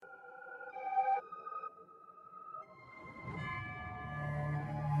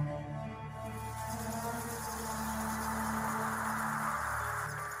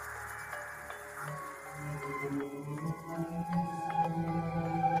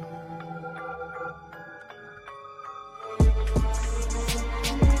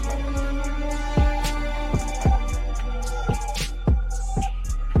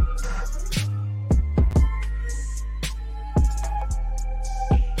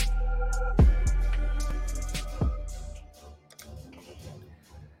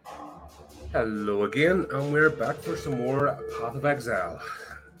Hello again, and we're back for some more Path of Exile.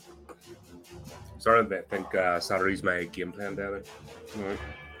 Sorry, I think Saturday's my game plan down.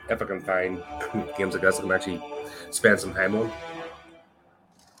 If I can find games like this, I can actually spend some time on.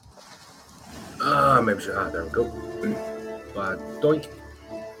 Maybe there we go. Doink.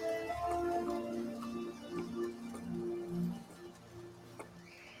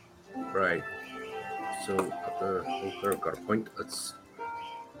 Right. So at there, I've got a point. Let's.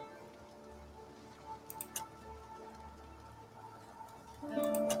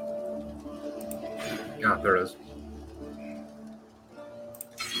 There it is.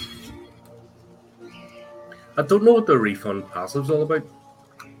 I don't know what the refund passive's all about.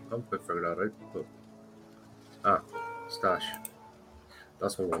 I haven't quite figured that out, but stash.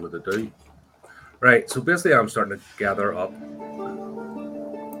 That's what I wanted to do. Right, so basically I'm starting to gather up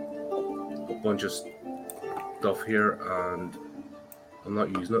a bunch of stuff here, and I'm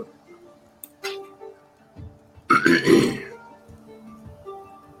not using it.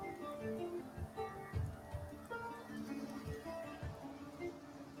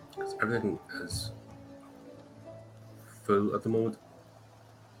 Because everything is full at the moment.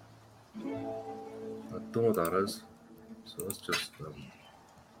 I don't know what that is. So let's just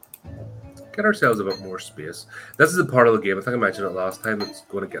get ourselves a bit more space. This is a part of the game, I think I mentioned it last time, it's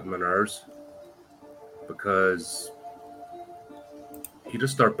going to get on my nerves. Because you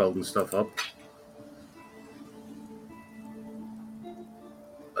just start building stuff up.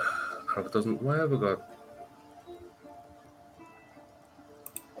 And if it doesn't, why have I got...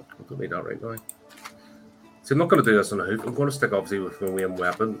 I don't need that right now. See, I'm not going to do this on a hook. I'm going to stick obviously with my main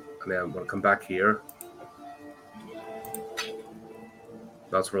weapon, and then I'm going to come back here.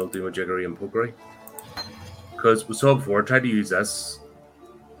 That's where I'll do my jiggery and pokery. Because we saw before, I tried to use this.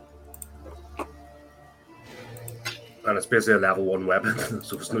 And it's basically a level 1 weapon,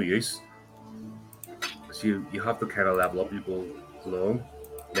 so it's no use. So you have to kind of level up, you go along,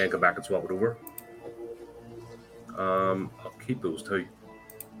 then come back and swap it over. I'll keep those two.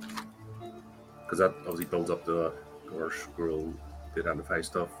 Because that obviously builds up the Gore Scroll to identify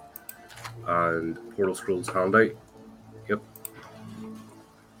stuff. And Portal Scroll's handy. Yep.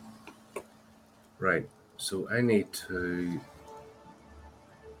 Right, so I need to...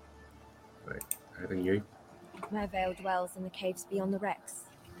 Right, anything new? Mervale dwells in the caves beyond the wrecks,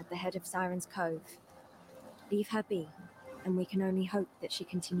 at the head of Siren's Cove. Leave her be, and we can only hope that she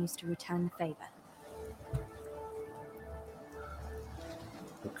continues to return the favor.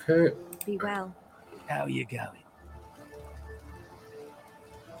 Okay. Be well. How you going?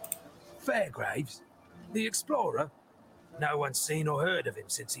 Fairgraves? The explorer? No one's seen or heard of him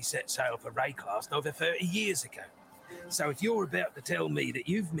since he set sail for Raycast over 30 years ago. So if you're about to tell me that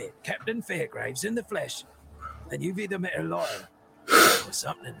you've met Captain Fairgraves in the flesh, then you've either met a liar or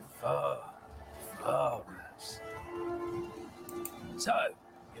something far, far worse. So,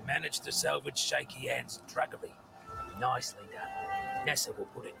 you managed to salvage Shaky Hand's druggery. Nicely done. Nessa will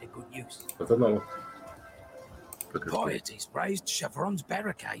put it to good use. I don't know. Piety's raised Chevron's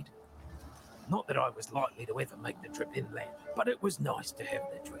barricade. Not that I was likely to ever make the trip inland, but it was nice to have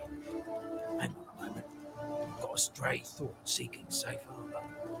the dream. Hang on a moment. Got a stray thought seeking safe harbor.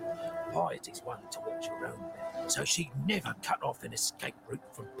 Piety's one to watch her own back, so she'd never cut off an escape route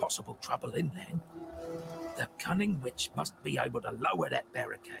from possible trouble inland. The cunning witch must be able to lower that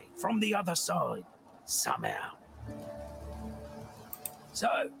barricade from the other side, somehow.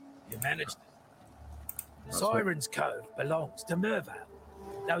 So, you managed. Siren's Cove belongs to Mervale.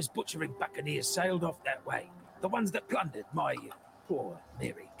 Those butchering buccaneers sailed off that way. The ones that plundered my poor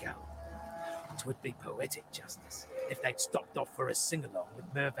merry girl. It would be poetic justice if they'd stopped off for a sing-along with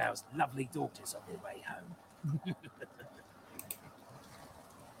Mervale's lovely daughters on their way home.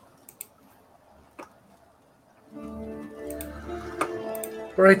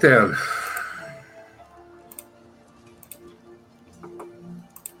 Right then.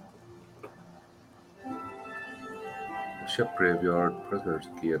 Ship graveyard, prisoner's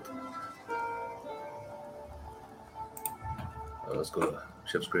gate. Let's go to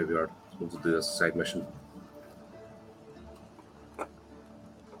ship's graveyard. Let's do this side mission.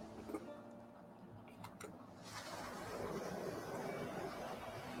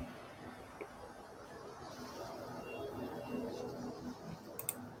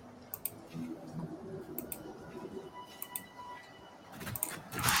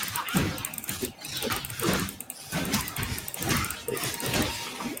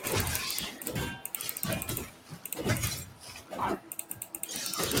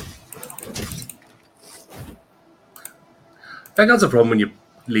 I think that's a problem when you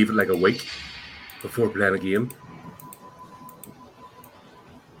leave it like a week before playing a game.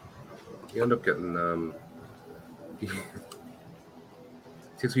 You end up getting it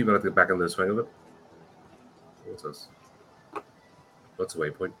takes me a minute to get back into the swing of it. What's this? What's the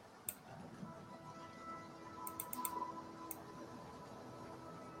waypoint?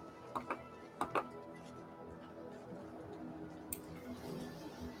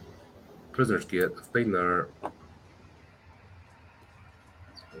 Prisoner's Gate. I've been there. So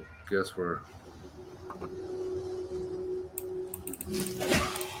guess we're.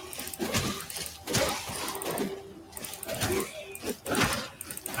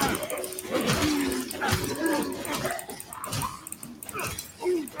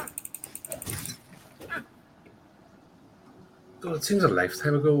 Oh, it seems a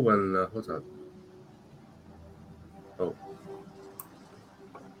lifetime ago when what's that? Oh,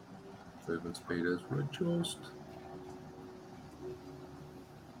 movement speed is reduced.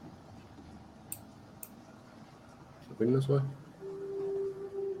 Moving this way.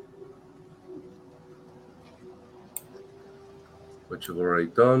 Which I've already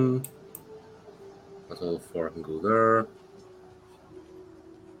done. That's all four I can go there.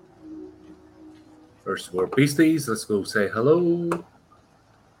 There's some more beasties. Let's go say hello.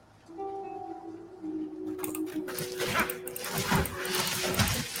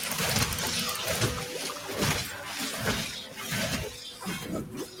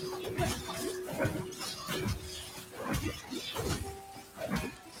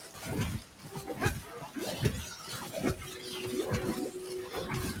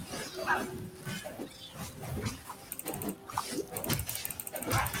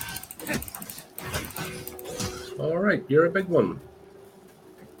 All right, you're a big one.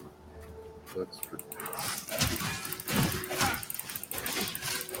 That's good.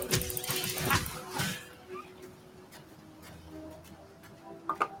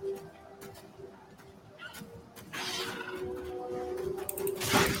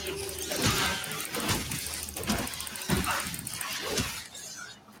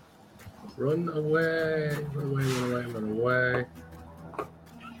 Run away, run away, run away, run away.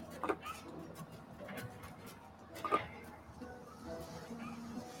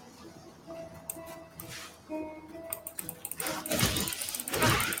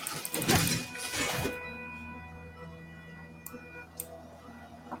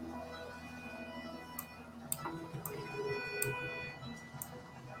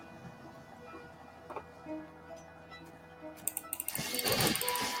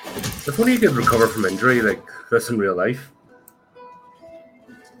 If only you could recover from injury like this in real life.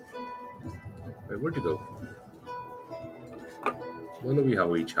 Wait, where'd you go? When do we have a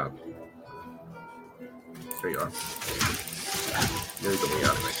wee chat? There you are. Nearly got me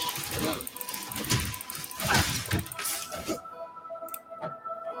out of me.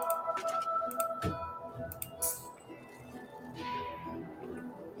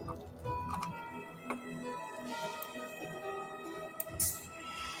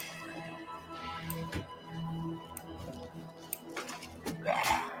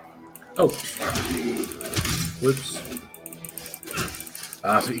 Oh. Whoops.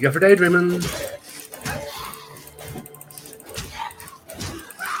 That's what you get for daydreaming.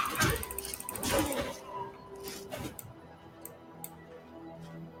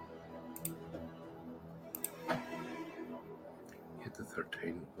 Hit the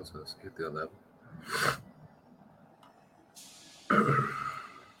 13. What's this? Hit the 11.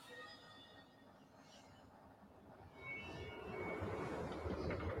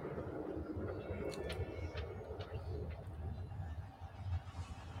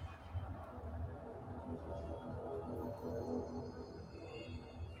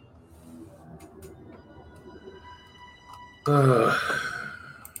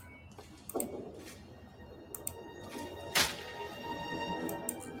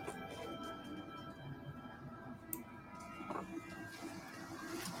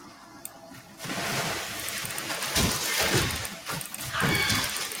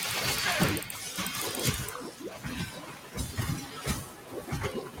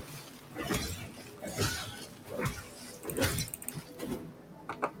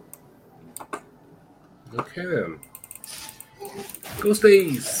 Okay then.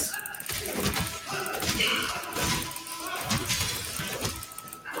 Ghosties!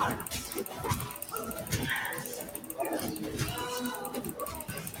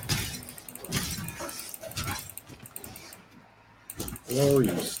 Oh,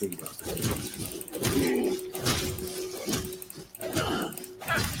 you sneaky bastard.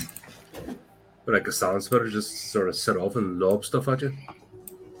 But like a sound splitter just sort of set off and lob stuff at you.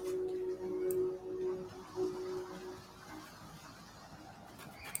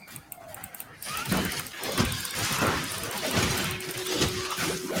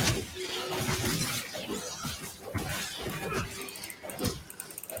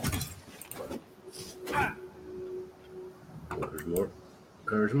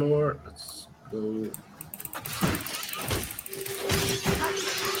 There's more. Let's go.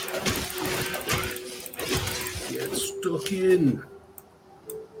 Get stuck in.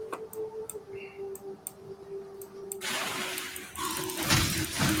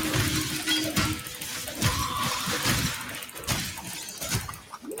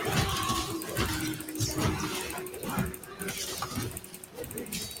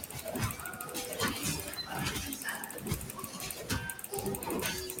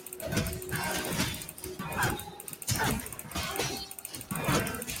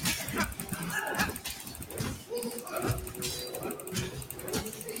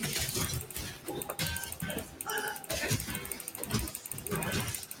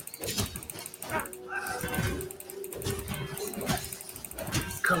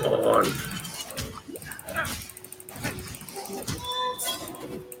 Come on.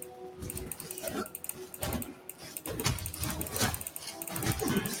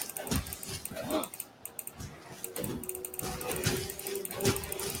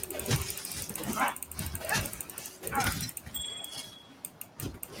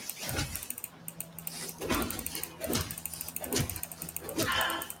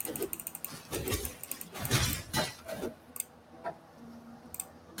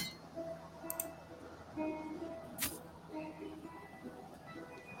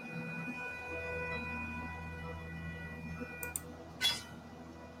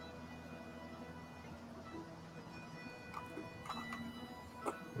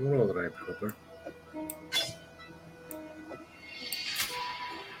 What all did I put up there?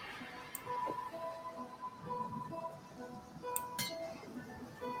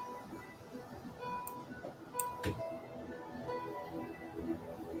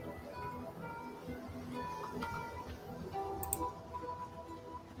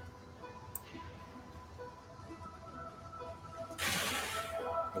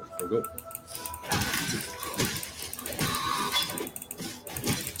 Oh, there we go.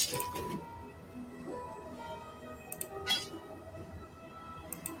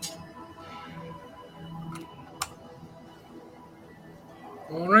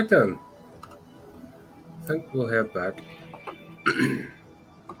 All right then. I think we'll head back.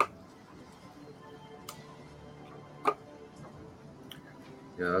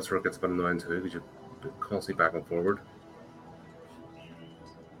 Yeah, that's where it gets a bit annoying too, because you're constantly back and forward.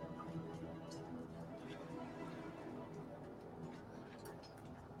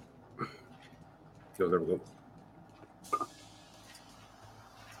 Oh, there we go.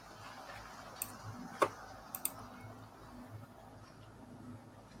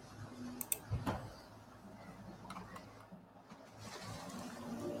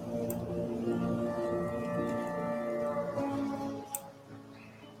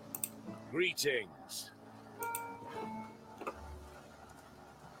 Greetings.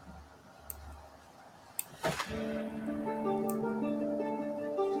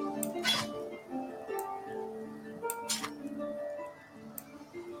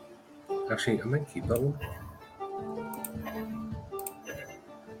 Actually, I might keep that one.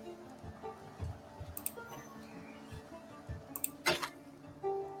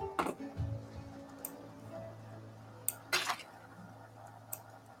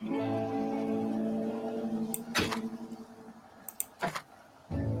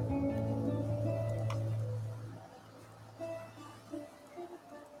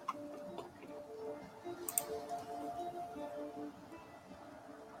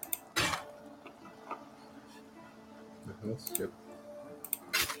 That's good.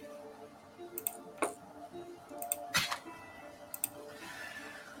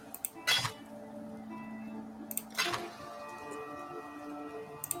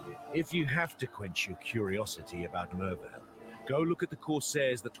 If you have to quench your curiosity about Mervale, go look at the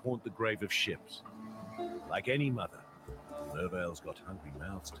corsairs that haunt the grave of ships. Like any mother, Mervale's got hungry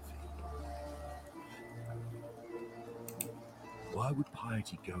mouths to feed. Why would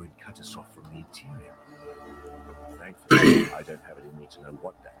piety go and cut us off from the interior? Thankfully, I don't have it in me to know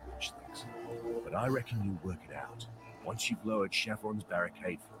what that witch thinks. But I reckon you'll work it out, once you've lowered Chevron's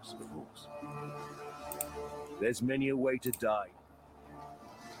barricade for us, of course. There's many a way to die.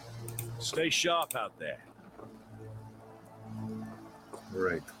 Stay sharp out there.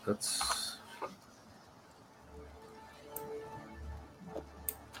 Right, that's...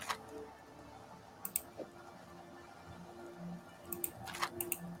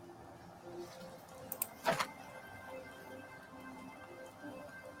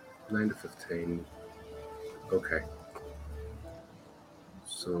 Nine to 15. Okay.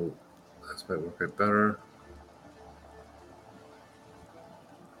 So that might work out better.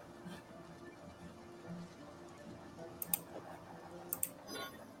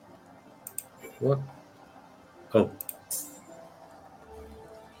 What? Oh.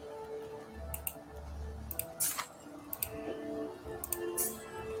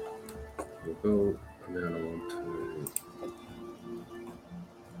 We'll go, and then I want to...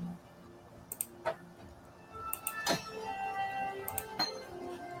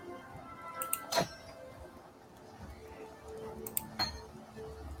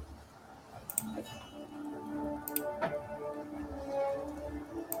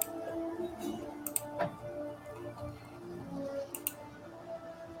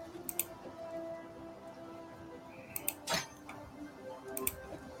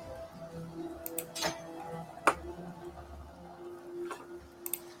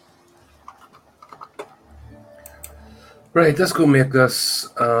 Right, let's go make this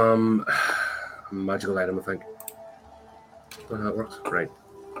a magical item, I think. Is that how it works? Right.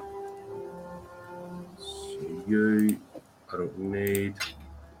 So you, I don't need.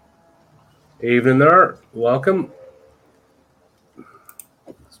 Evening there, welcome.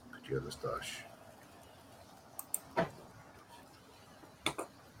 Let's put you in the stash.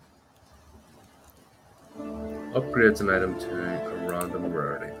 Upgrades an item to a random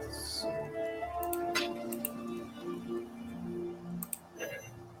rarity.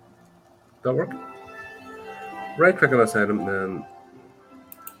 That work? Right click on this item, then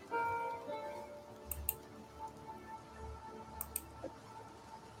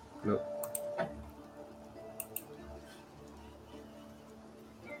no.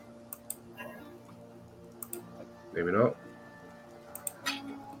 Maybe not.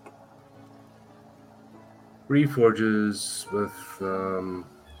 Reforges with Harbor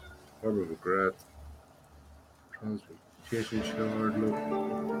of Regret. Transmutation shard,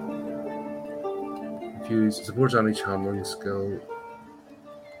 no. Confused. Supports anti-channeling skill.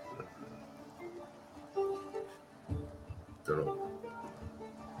 Don't know.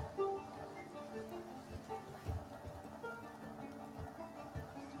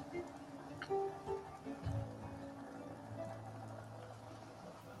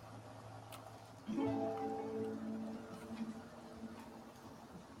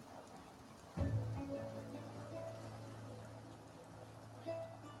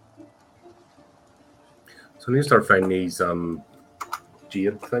 So I need to start finding these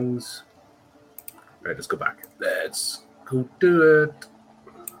jade things. Right, let's go back. Let's go do it.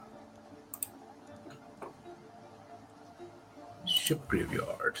 Ship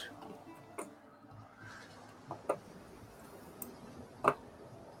graveyard.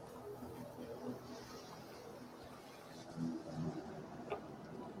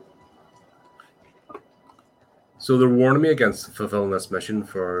 So they're warning me against fulfilling this mission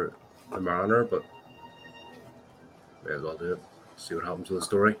for the Mariner, but may as well do it. See what happens with the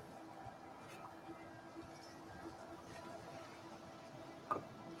story.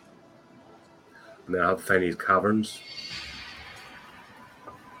 And then I have to find these caverns.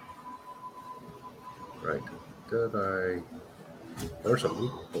 Right. Did I... Or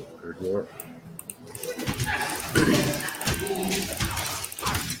something. Oh, there's more.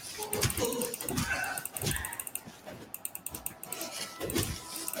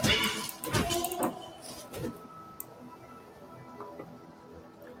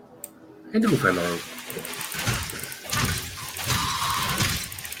 I need to go find out.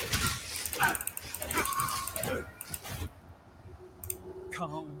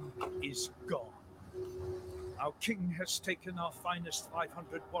 Calm is gone. Our king has taken our finest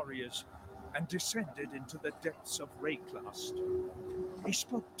 500 warriors and descended into the depths of Rayclast. He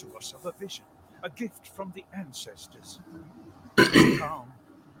spoke to us of a vision, a gift from the ancestors. Calm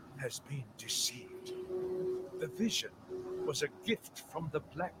has been deceived. The vision was a gift from the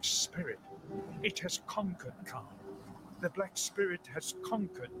Black Spirit. It has conquered Calm. The Black Spirit has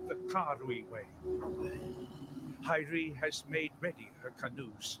conquered the Karui way. Hyri has made ready her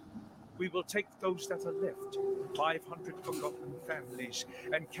canoes. We will take those that are left, 500 forgotten families,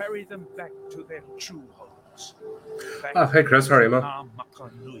 and carry them back to their true homes. Hey Chris, how are you, man?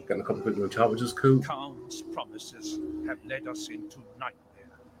 Makanui. Getting a couple of people in the chat, which is cool. Calm's promises have led us into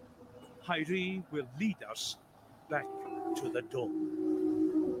nightmare. Hyri will lead us back to the dawn.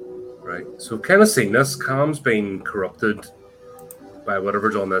 Right, so kind of seen this. Calm's been corrupted by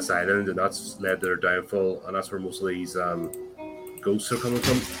whatever's on this island, and that's led to their downfall, and that's where most of these ghosts are coming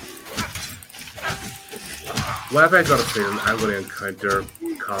from. Why have I got a feeling I'm going to encounter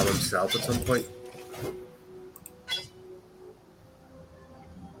Colin himself at some point?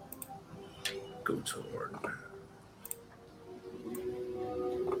 Go toward.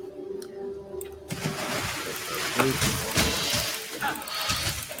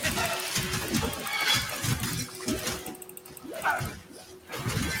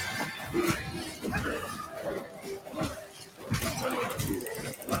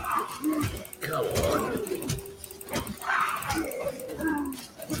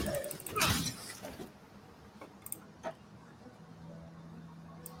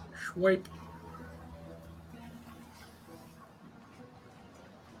 Swipe.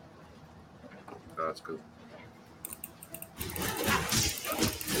 Oh, that's good.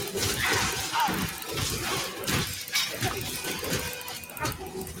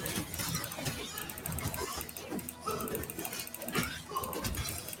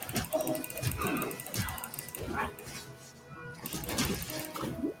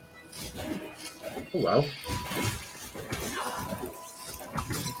 Oh well.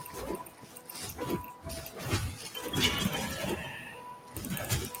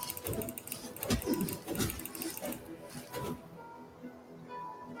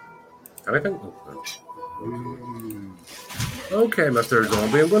 Anything? Okay, Mr.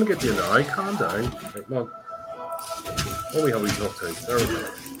 Zombie, I'm going to get you now. Calm down. Right, come on. Only how we talk to. There we go.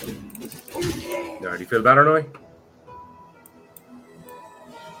 Now, do you feel better now?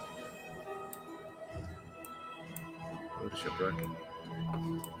 Oh, the shipwreck.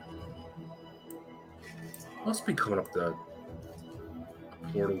 Must be coming up the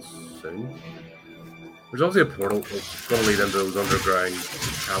portal soon. There's obviously a portal that's going to lead into those underground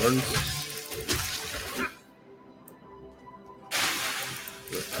caverns.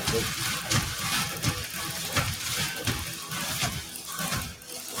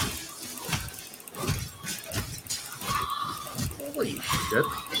 Holy shit.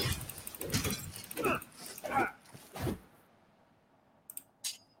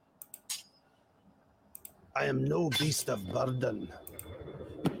 I am no beast of burden.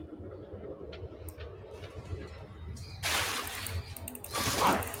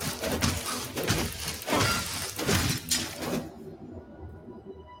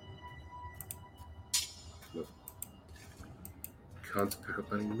 Can't pick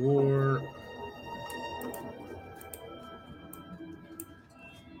up any more.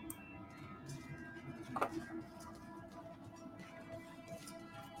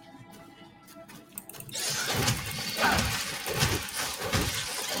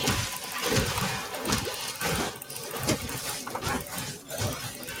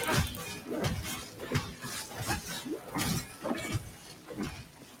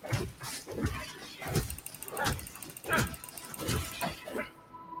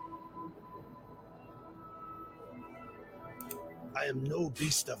 I am no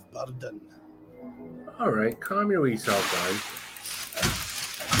beast of burden. Alright, calm your wee self down.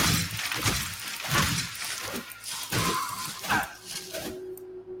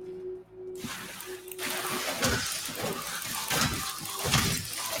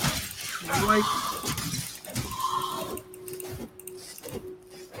 Swipe.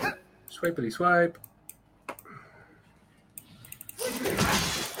 Swipely swipe.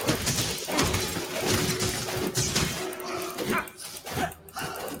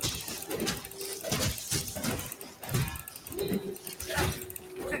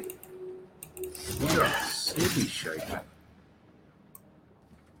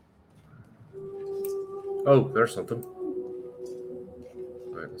 Oh, there's something.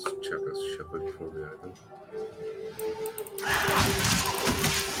 Alright, let's check this ship out before we do anything.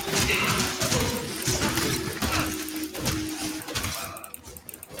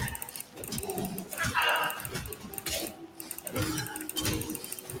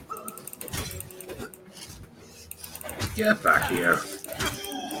 Get back here.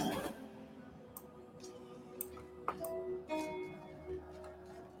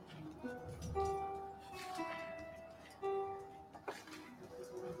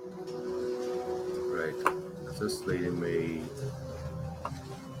 This leading me.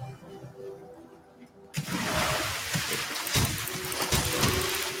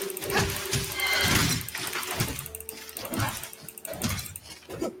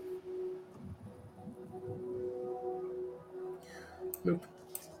 Nope.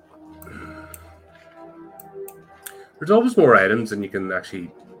 There's always more items than you can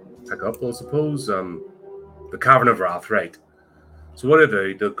actually pick up, I suppose. The Cavern of Wrath, right. So what do I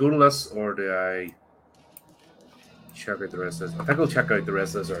do? Do I go to this or do I check out the rest of this? I think I'll check out the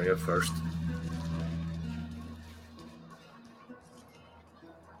rest of this area first.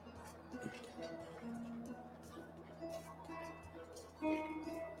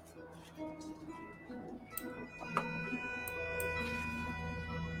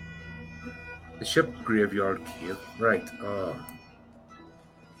 The ship graveyard cave. Right.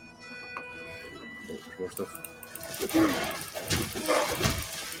 More stuff.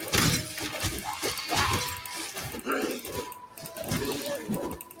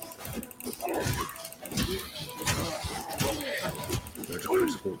 There's a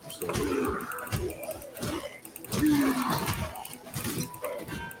Crucible.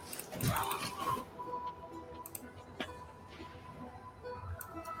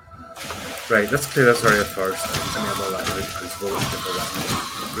 Right, let's clear this area first, and then we'll let out Crucible and get the weapon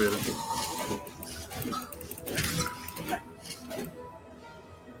through it.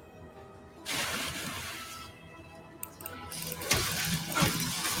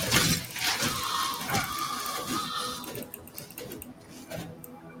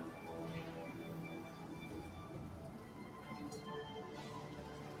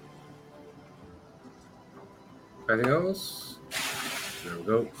 Anything else? There we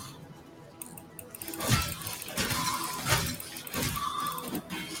go.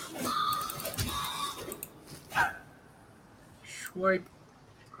 Swipe.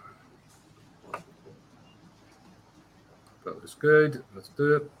 That was good. Let's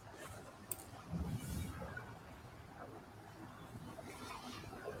do it.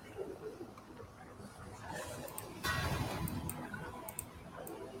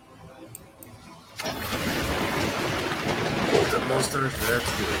 The monsters,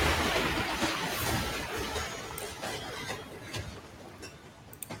 let's do it.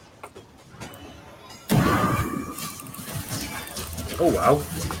 Oh wow.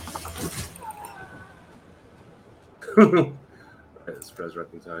 Right, let's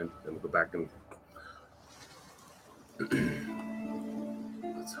resurrecting time. Then we'll go back and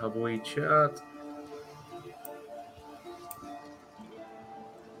let's have a wee chat.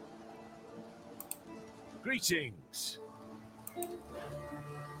 Greetings.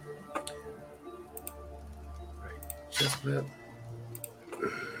 Just a bit.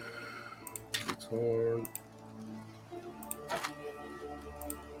 Return.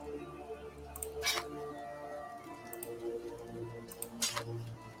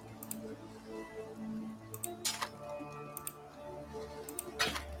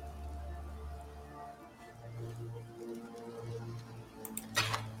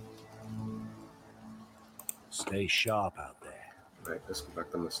 Stay sharp out there. Right, let's go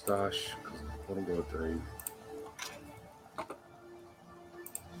back to my stash. What I'm going to do.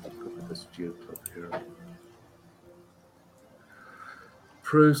 Go with this geoclip here.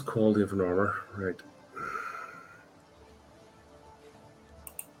 Proves quality of an armor. Right.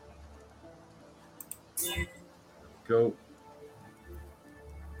 Go.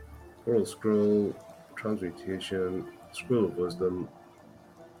 Oral scroll. Transmutation. Scroll of wisdom.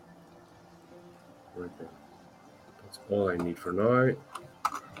 Right there. That's all I need for now.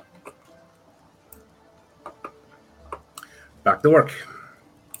 Back to work.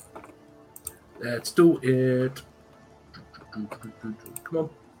 Let's do it. Come on.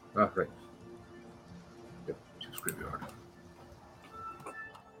 Ah, right. Yep, just graveyard.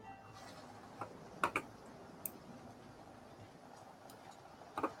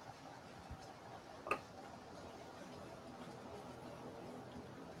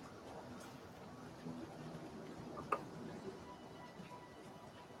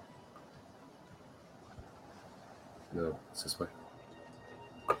 No, it's this way.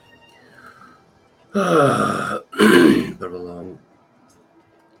 They're along.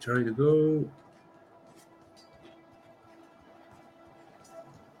 Ready to go.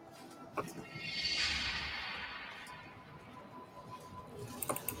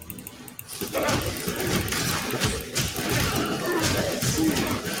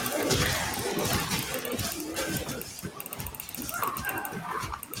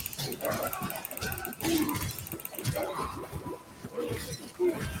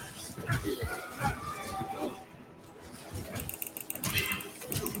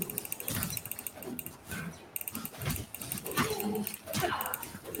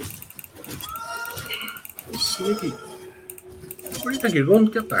 Sneaky. Where do you think you're going?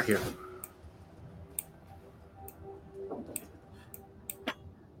 Get back here.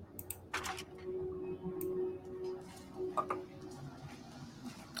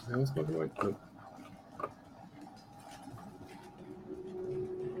 That was not right. Nope.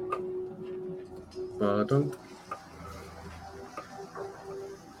 Don't.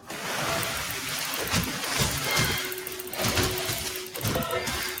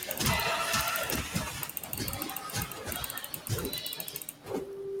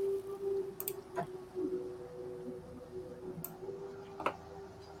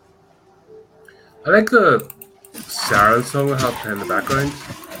 I like the siren song we have playing in the background.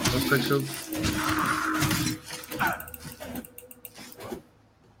 That's pretty cool.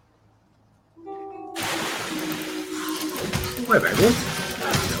 Where am I going?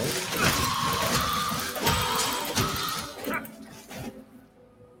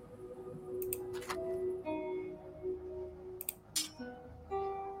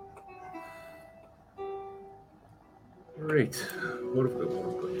 Right. What have we got? What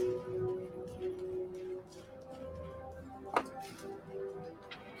have we got?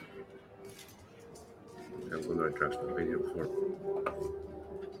 I'm going the right direction. I've been here before.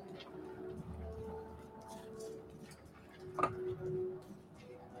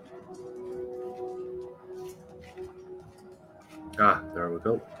 Ah, there we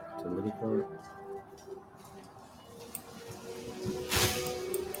go. That's what I'm looking for.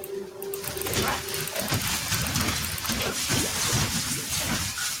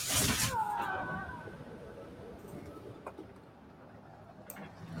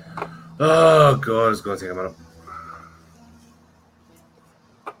 Oh god, it's going to take a minute.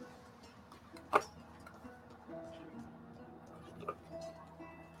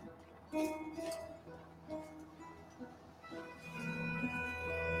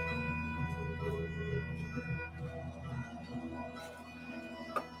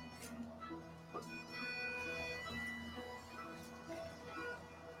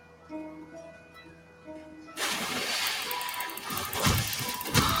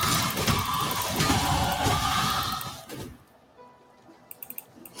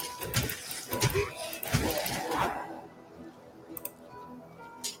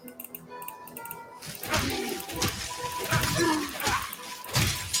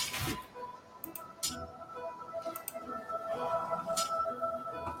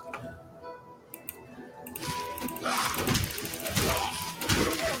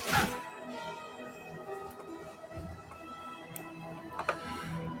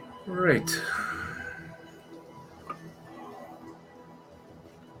 Right.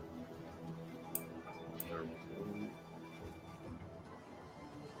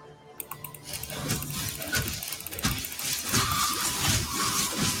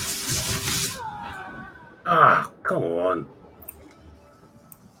 Ah, come on.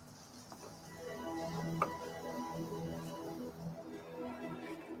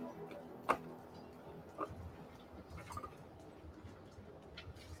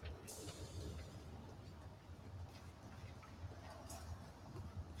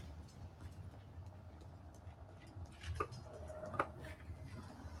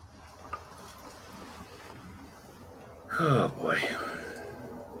 Oh boy.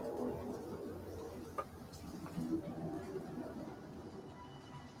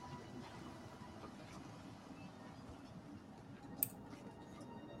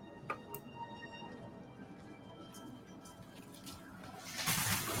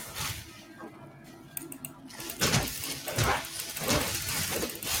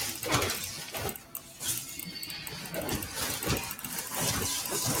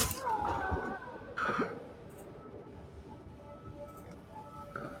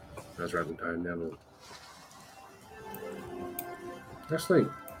 That's right in time now. Actually,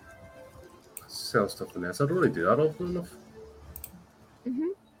 sell stuff in there. So I don't really do that often enough. Mm-hmm.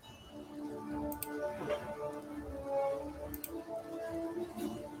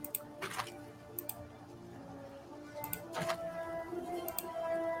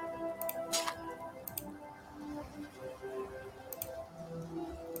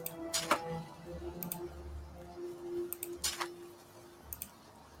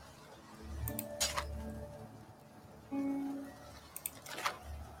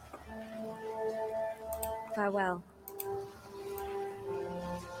 Farewell.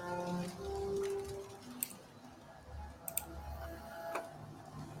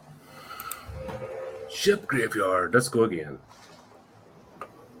 Ship graveyard. Let's go again.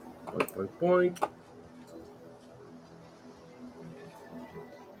 Boink, boink, boink.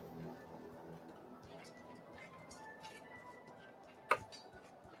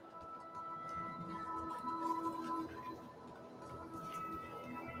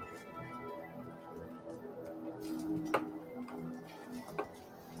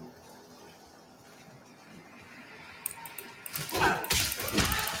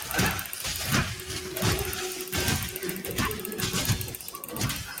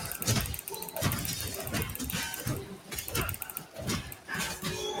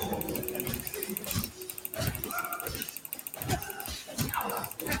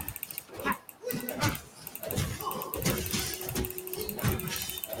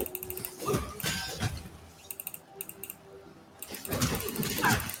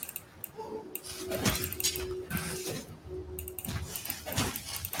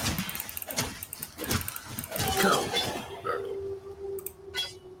 Go. There we go.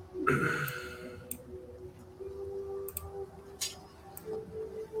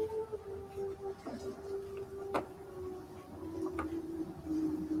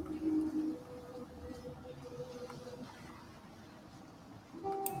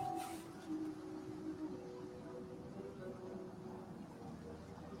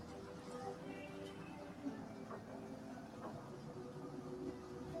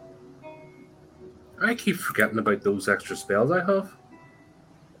 I keep forgetting about those extra spells I have.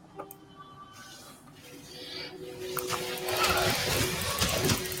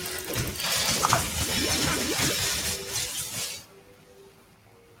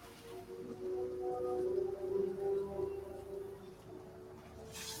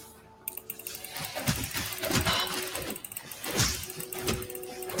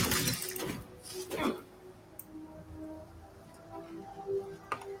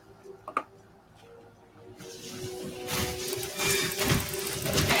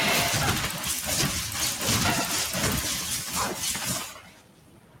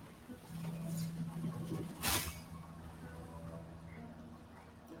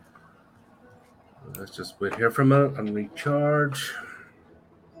 Let's just wait here for a minute and recharge.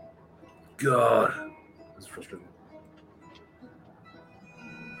 God, that's frustrating.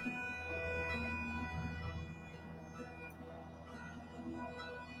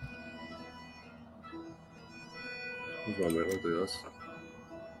 Hold on, wait, I'll do this.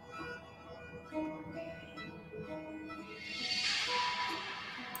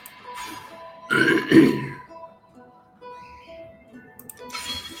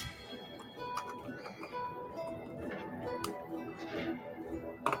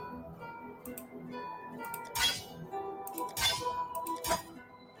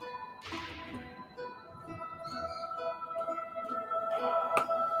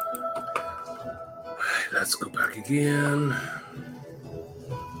 Let's go back again.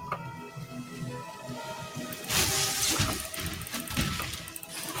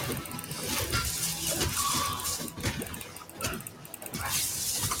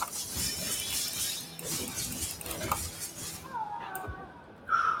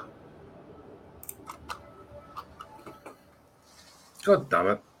 God damn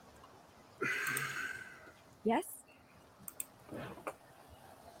it. Yes?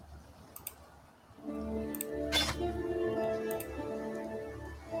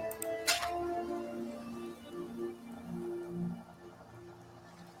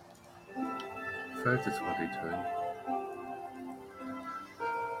 Five to 22.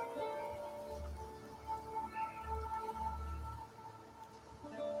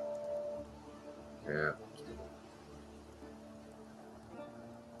 Yeah.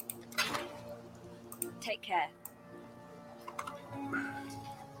 Take care.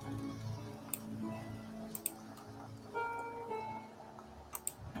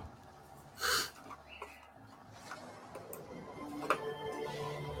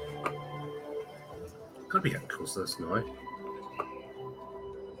 Gotta be getting close to this now.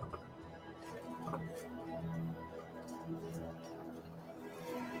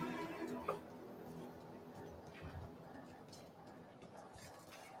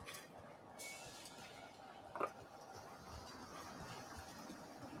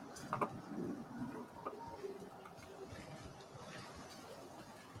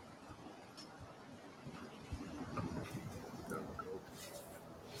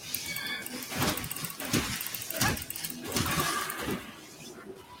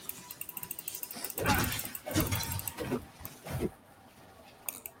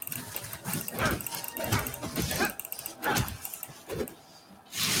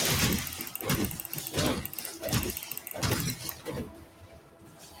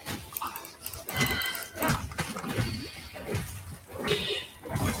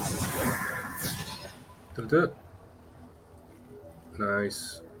 Did it do it?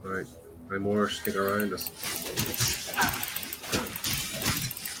 Nice. Right. Any more stick around us?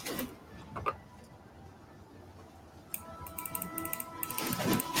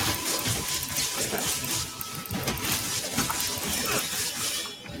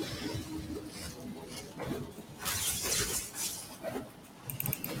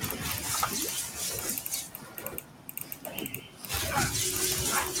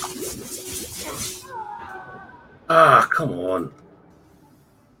 Ah, come on.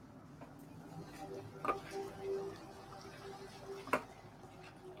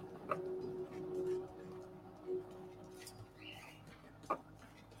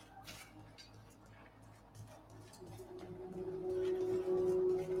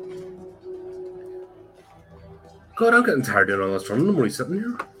 God, I'm getting tired of doing all this running. I'm only sitting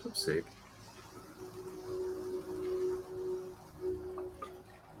here. For fuck's sake.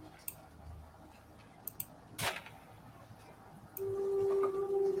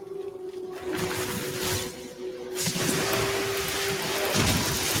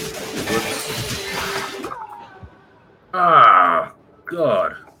 Ah,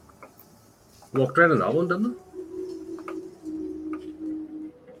 God. Walked right in that one, didn't I?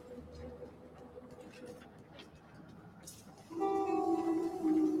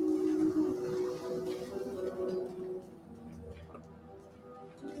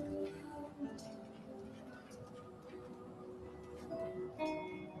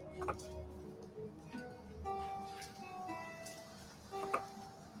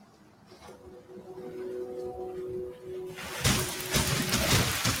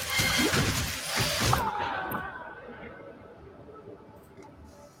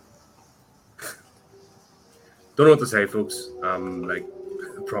 Don't know what to say, folks. I'm like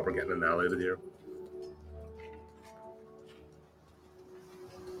proper getting an out of here.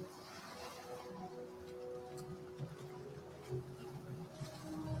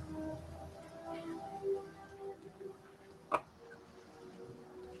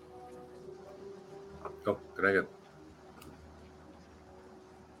 Oh, did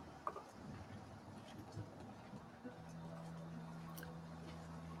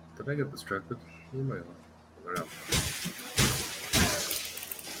I get distracted? Where am I on? There I am.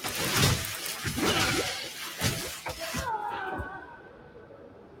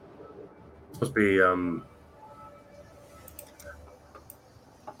 Must be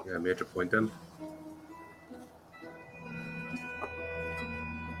yeah, major point then.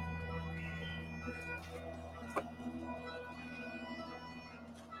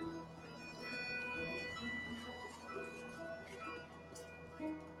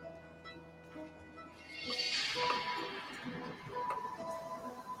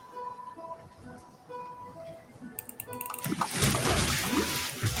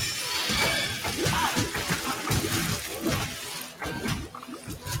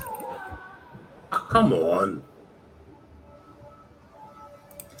 Come on.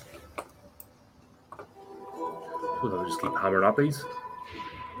 Suppose I'll just keep hammering at these.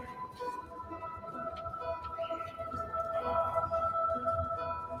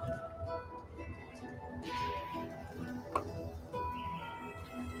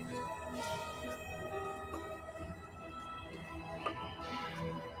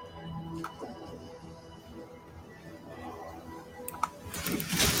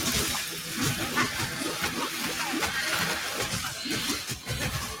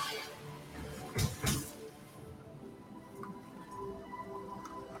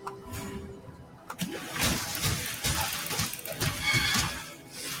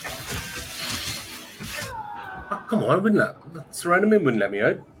 Come on, surrounding me wouldn't let me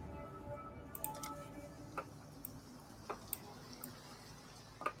out.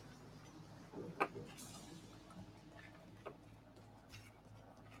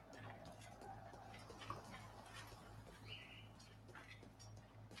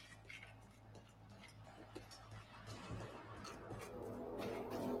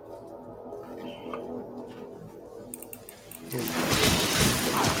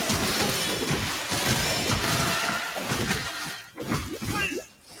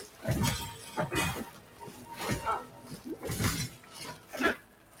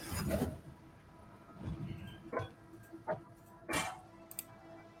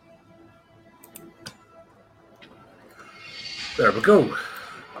 There we go.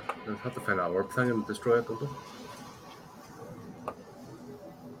 I'll have to find that orb thing and destroy it, don't I?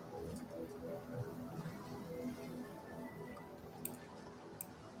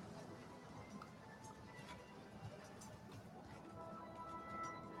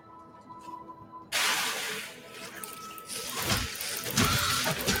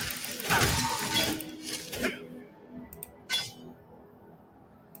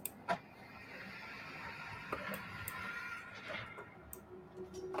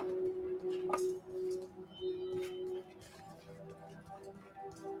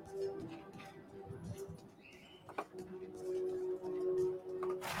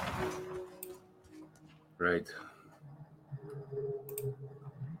 Right.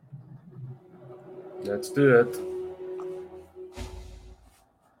 Let's do it.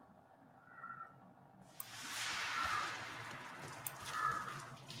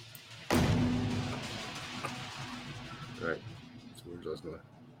 Right. So where's us now?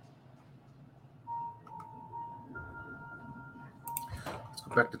 Let's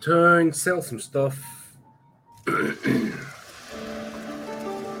go back to town, sell some stuff.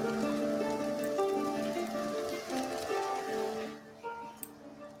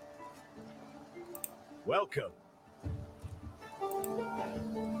 Welcome.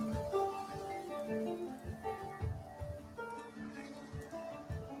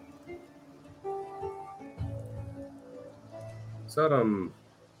 Is that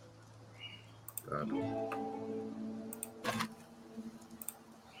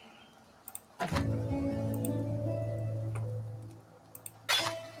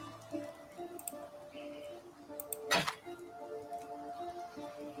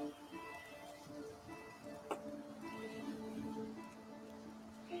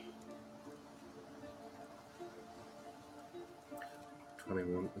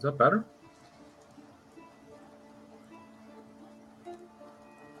is that better?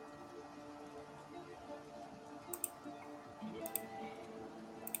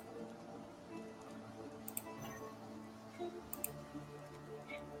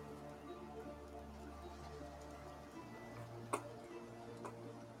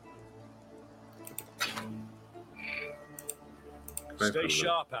 Stay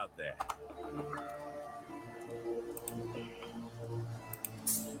sharp out there.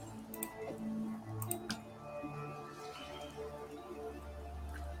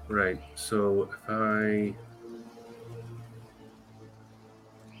 Right, so if I...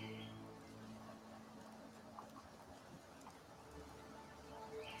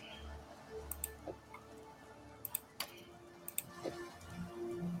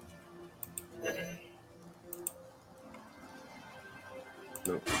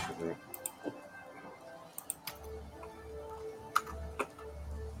 No.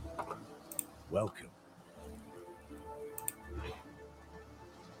 Welcome.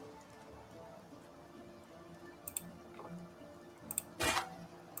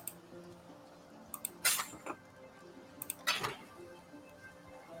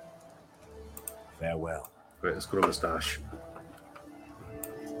 Farewell. Right, let's go to Moustache.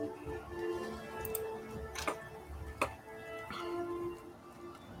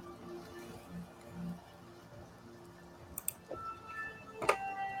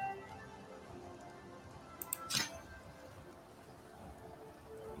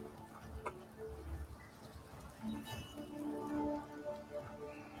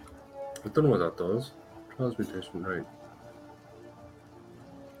 I don't know what that does. Transmutation, right.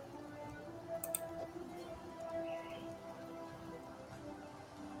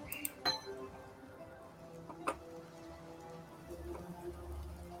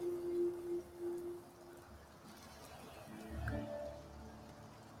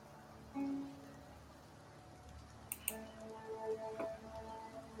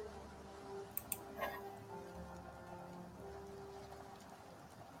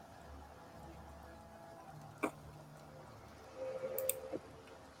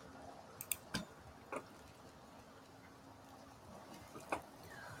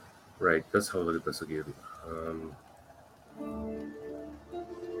 Right, let's have a look at this again.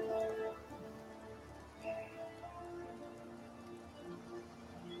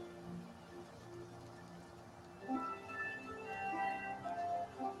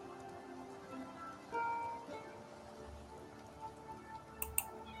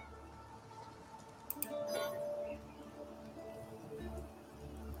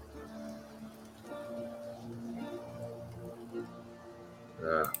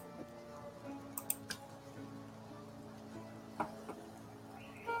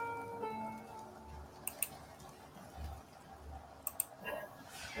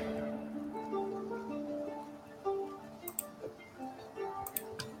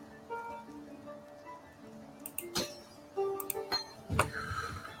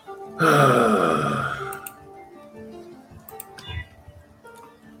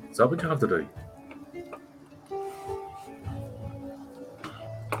 Is that what you have to do?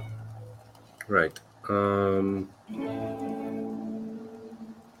 Right.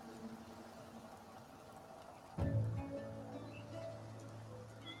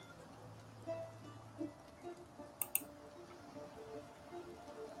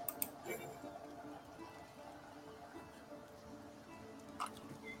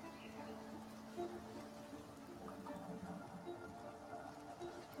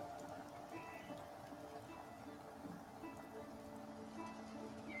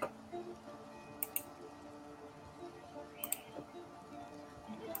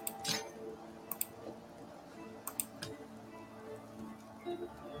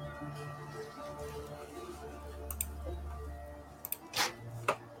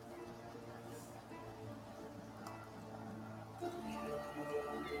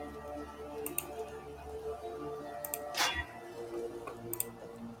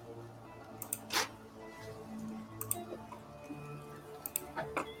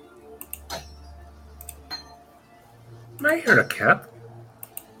 I heard a cat.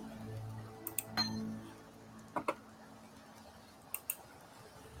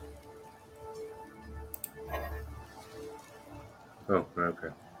 Oh, okay.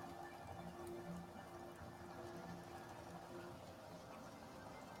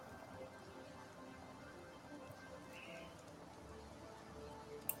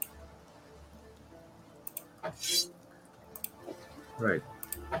 Right.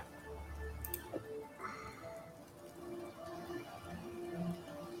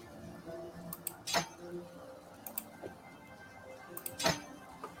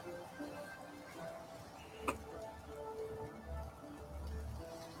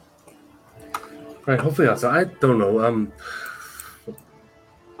 Right, hopefully that's it. I don't know.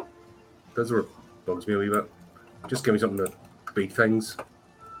 That's where it bugs me a wee bit. Just give me something to beat things.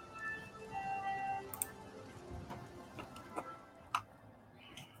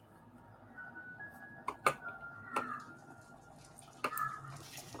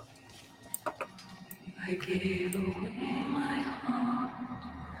 I gave away my heart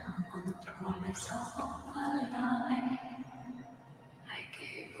on the promise of a lie. I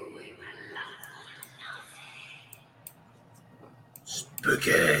gave away my love for nothing.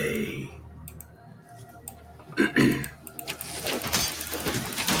 Spooky.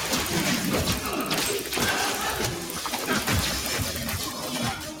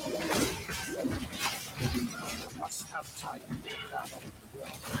 Must have time.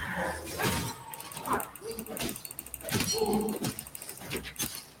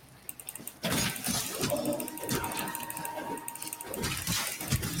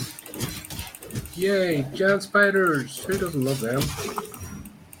 Yay, giant spiders! Who doesn't love them?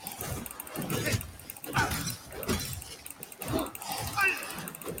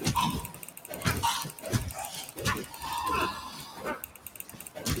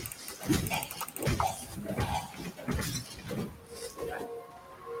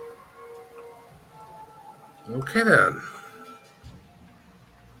 Okay then.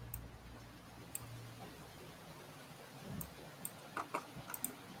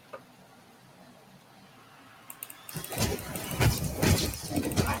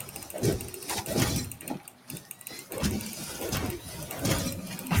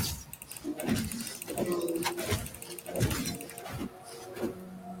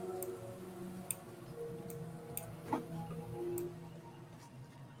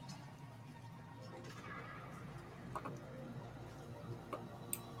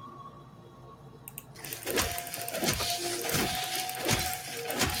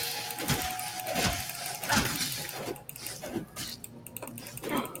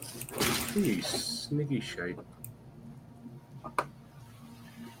 You sneaky shite.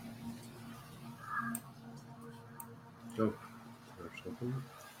 Oh, there's something.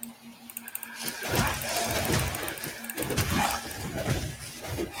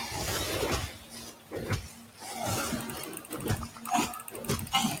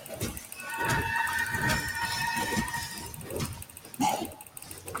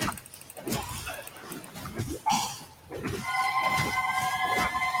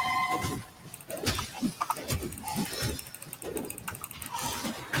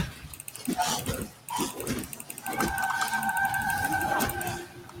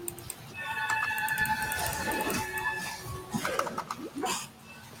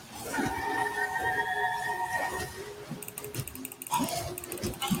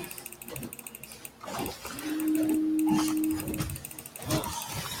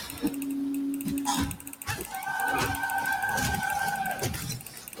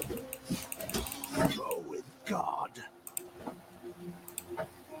 Go with God.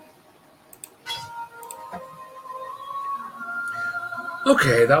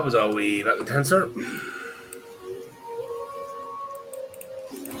 Okay, that was a wee bit intenser.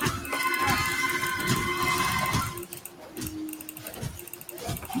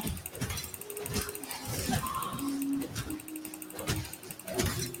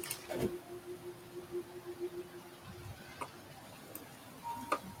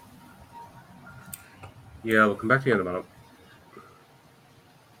 Yeah, we'll come back to you in a minute.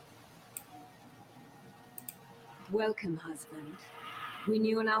 Welcome, husband. We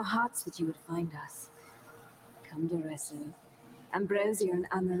knew in our hearts that you would find us. Come, Doresso. Ambrosia and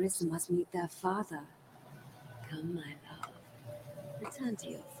Amarissa must meet their father. Come, my love. Return to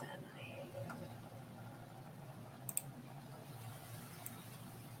your family.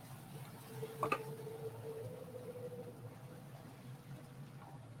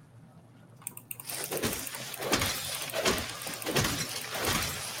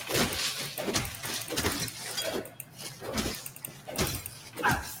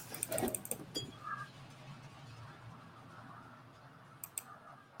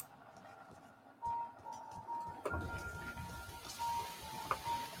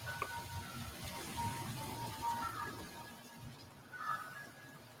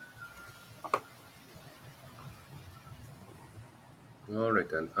 All right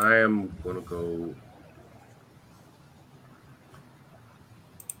then, I am gonna go.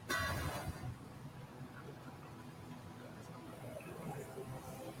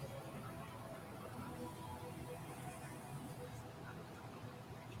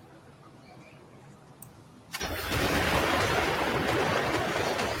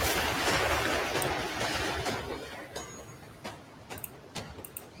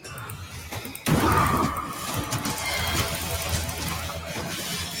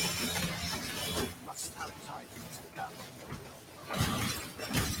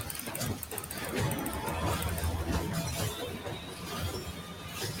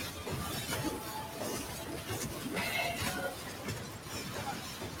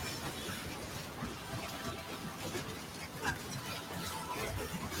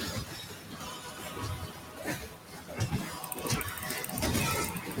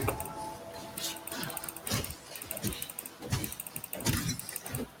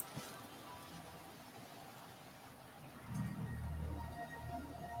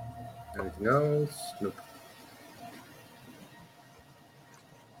 Anything else? Nope.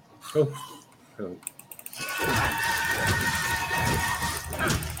 Oh, hang on.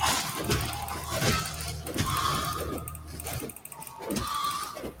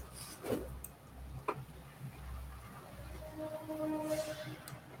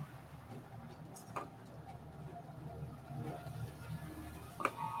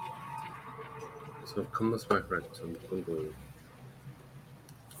 So I've come this way, right? So I'm going to go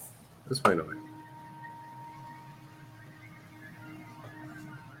this way now.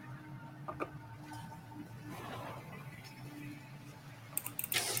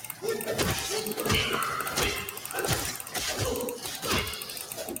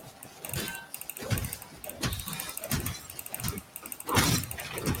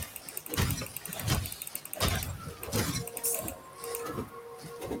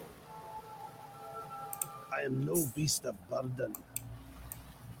 I am no beast of burden.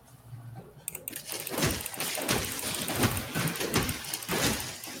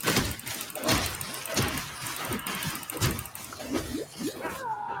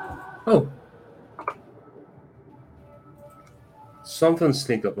 Oh! Something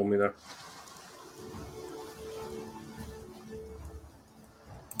sneaked up on me there.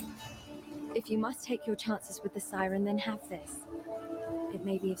 If you must take your chances with the siren, then have this. It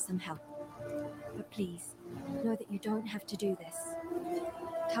may be of some help. But please, know that you don't have to do this.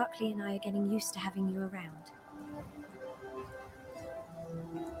 Tarkley and I are getting used to having you around.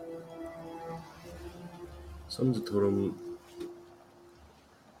 Someone's told him.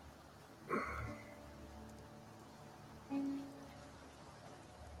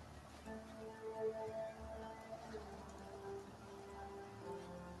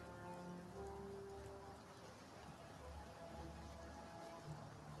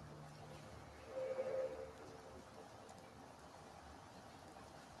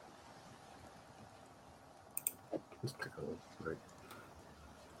 Let's take a look. Right.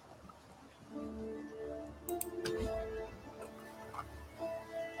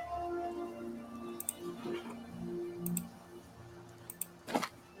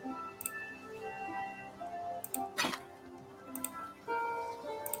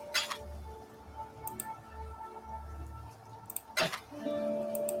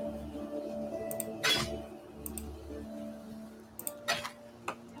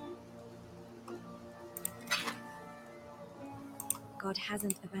 God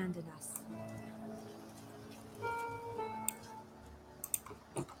hasn't abandoned us.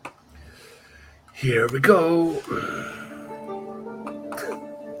 Here we go.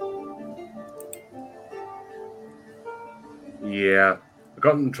 Yeah, I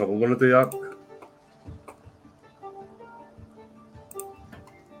got in trouble when I do that.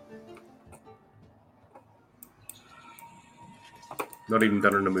 Not even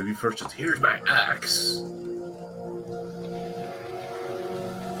done in the movie first, just here's my axe.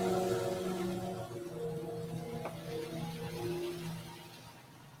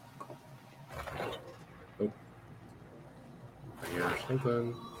 Oh. Here's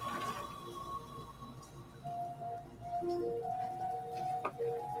something.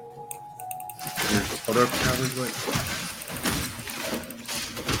 There's other carriageway.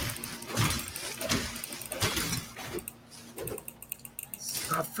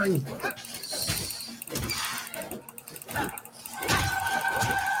 Stuffing.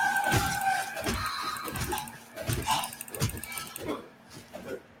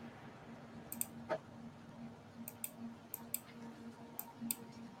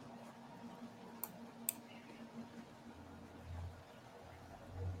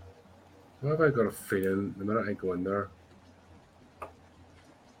 Why have I got a feeling the minute I go in there?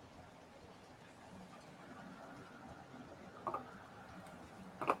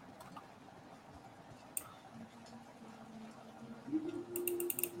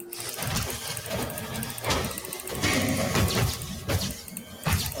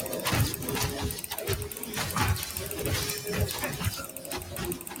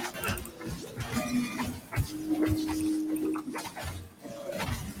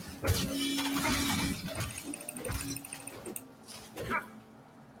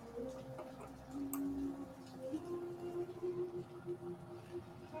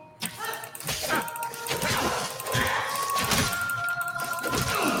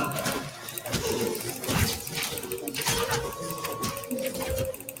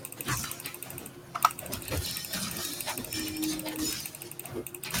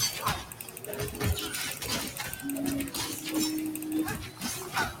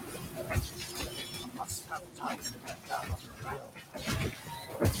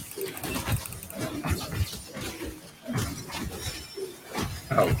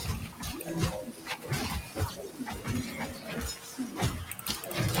 Oh.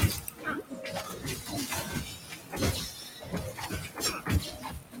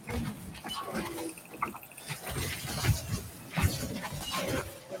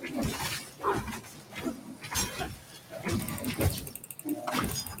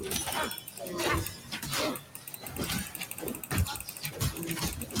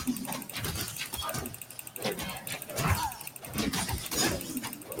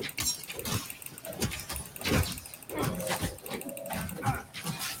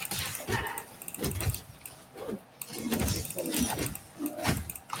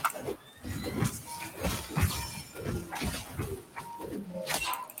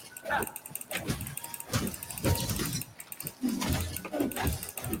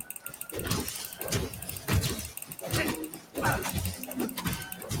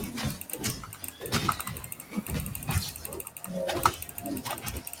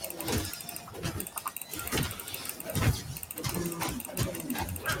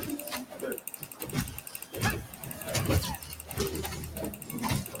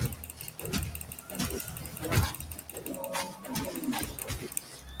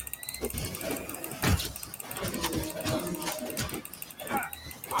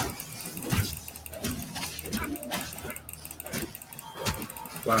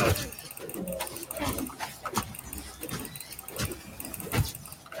 Wow.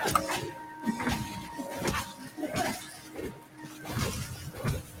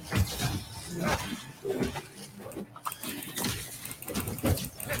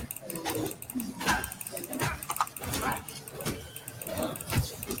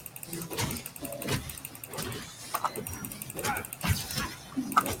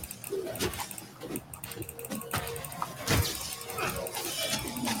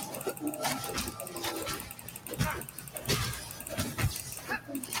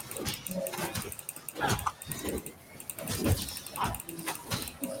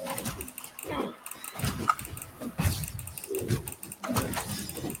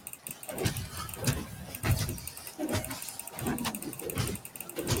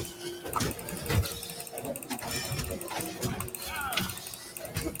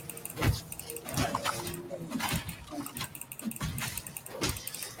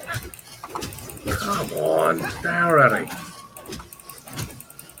 Come on, down already.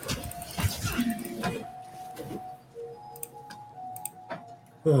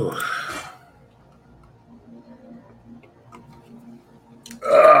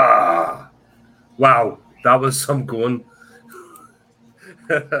 Wow, that was some going.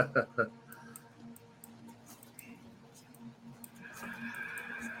 Oh,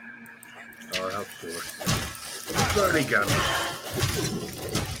 of course. Bloody gun.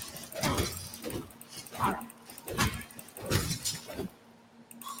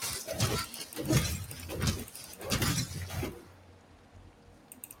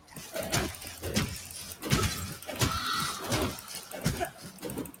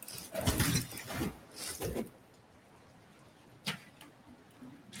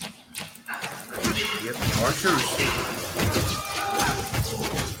 Yep, archers.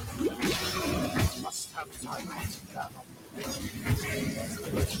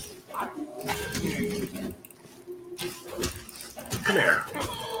 Come here.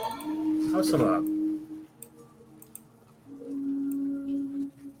 Have some of that.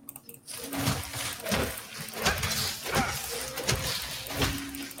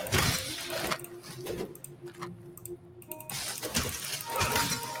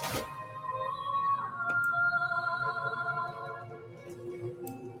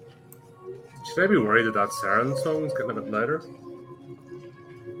 Should I be worried that that siren song is getting a bit louder?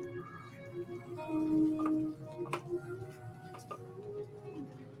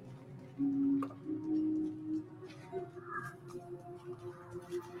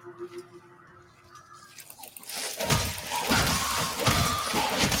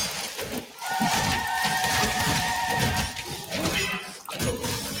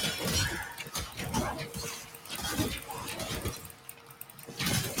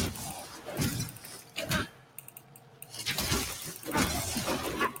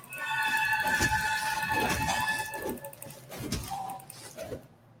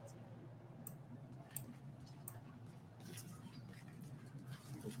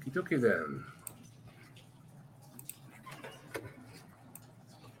 Okie dokie then.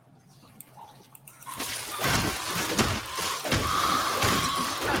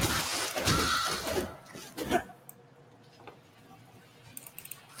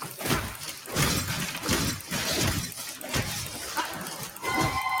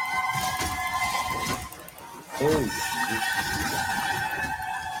 Oh,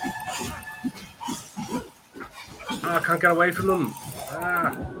 I can't get away from them.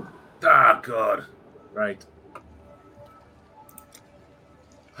 Ah, God. Right.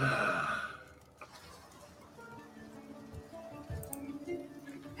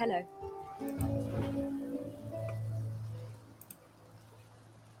 Hello.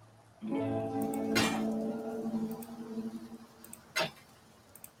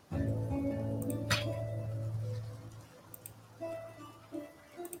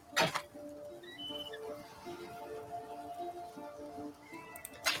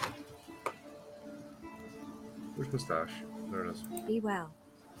 Where's Moustache? There it is. Be well.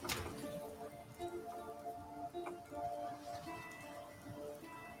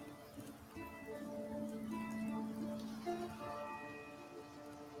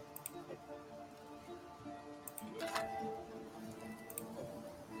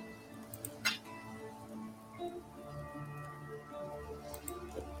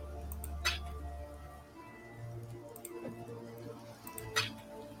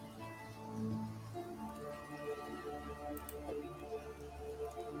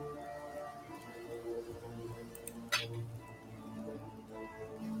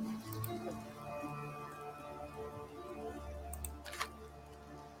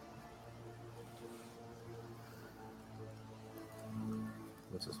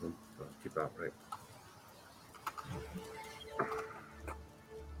 What's this one? Oh, keep that right.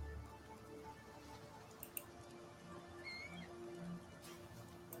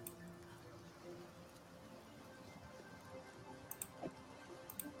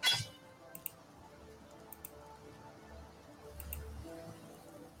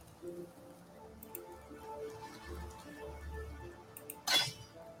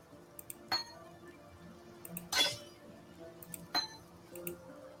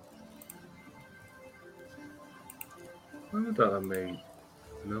 I thought I made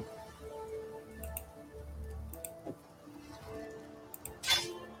no.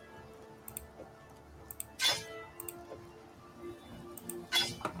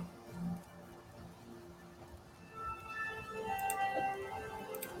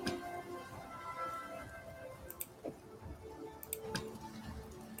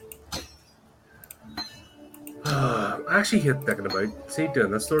 I actually hate thinking about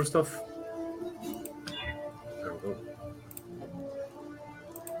doing this sort of stuff. There we go.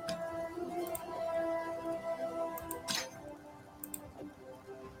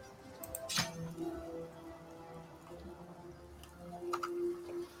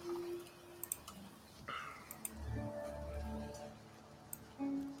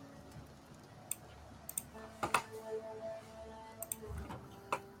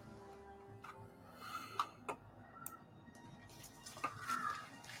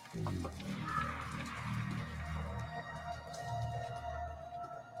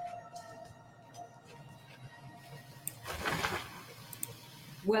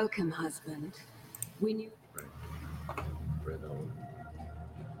 Welcome, husband. We knew. Right on.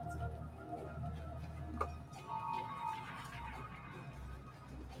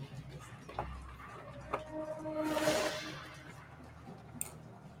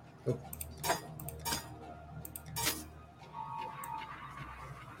 Oh.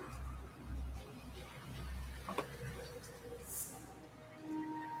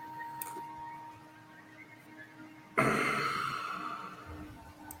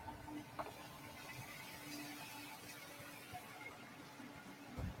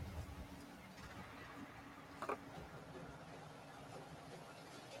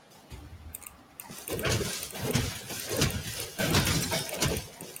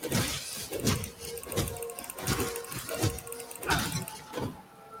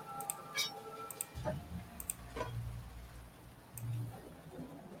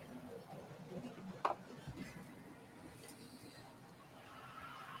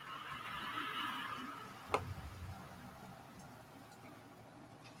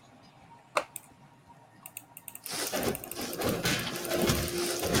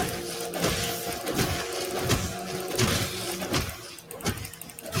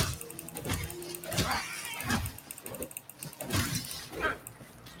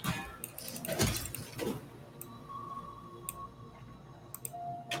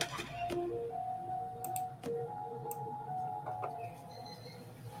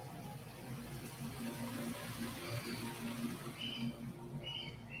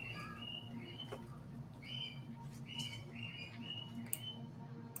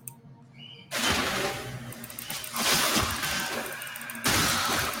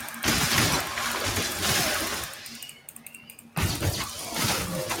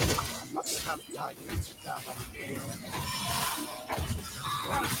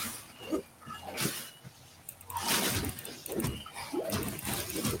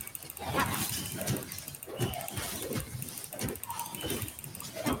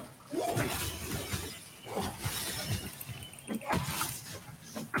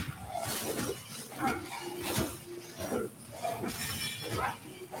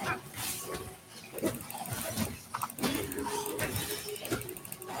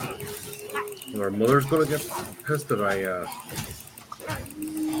 Our mother's gonna get pissed that I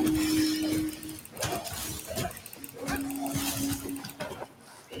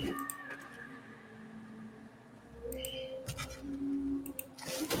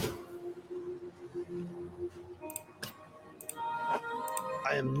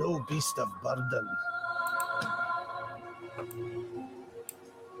I am no beast of burden.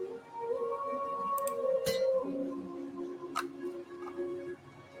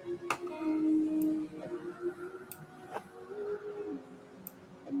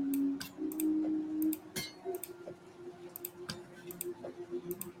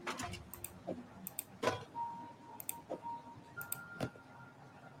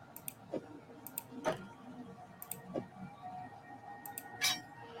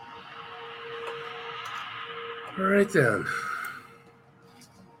 Alright then.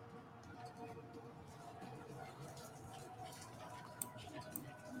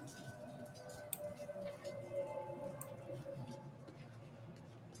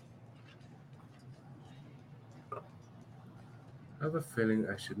 I have a feeling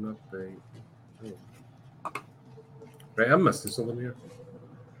I should not be. Oh. Right, I'm missing something here.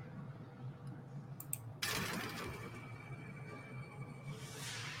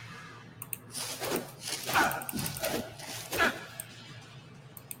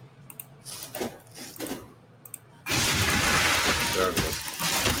 There it is.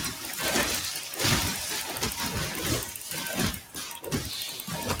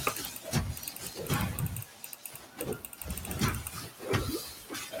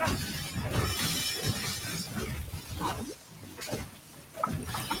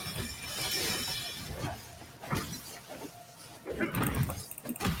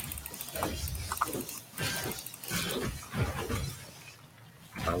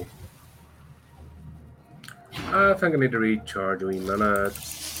 Oh. I think I need to recharge a wee minute.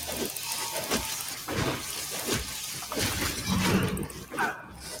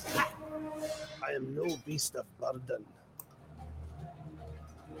 I am no beast of burden.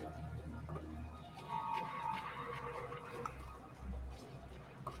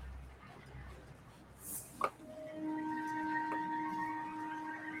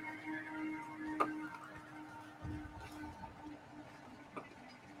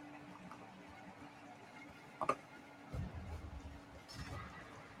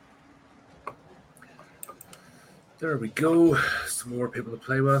 There we go. Some more people to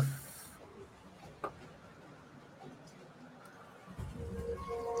play with.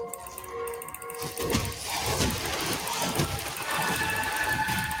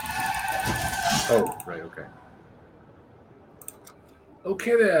 Oh, right, okay.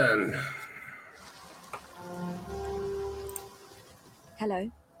 Okay then.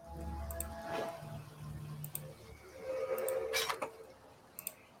 Hello.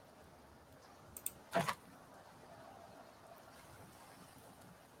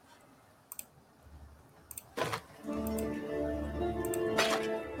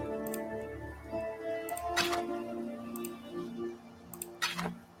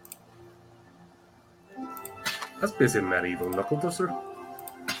 That's basically a medieval knuckle duster.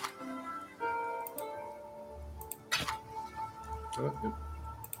 Oh, yep.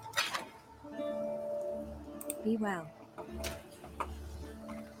 Be well.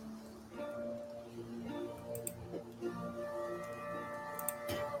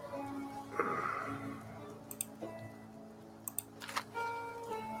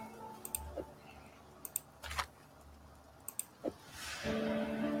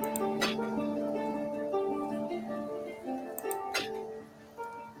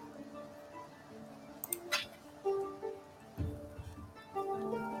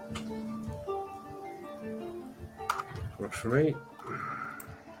 Works for me.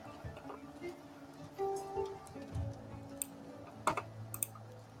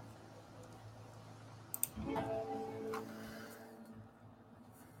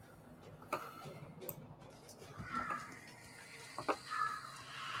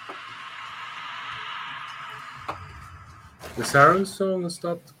 The Siren song has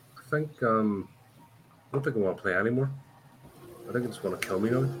stopped. I think I don't think I want to play anymore. I think I just want to kill me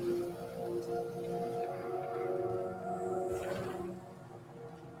now.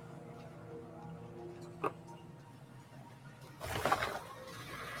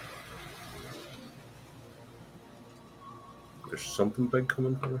 There's something big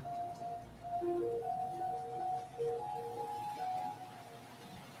coming for me.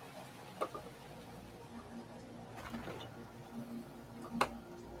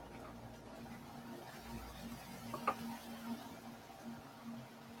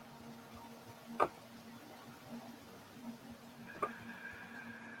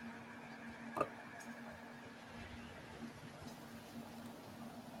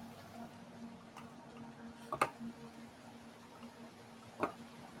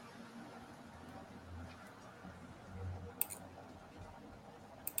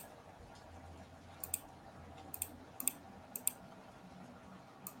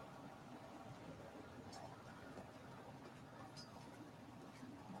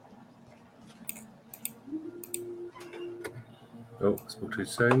 Oh, spoke too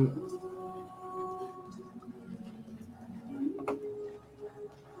soon.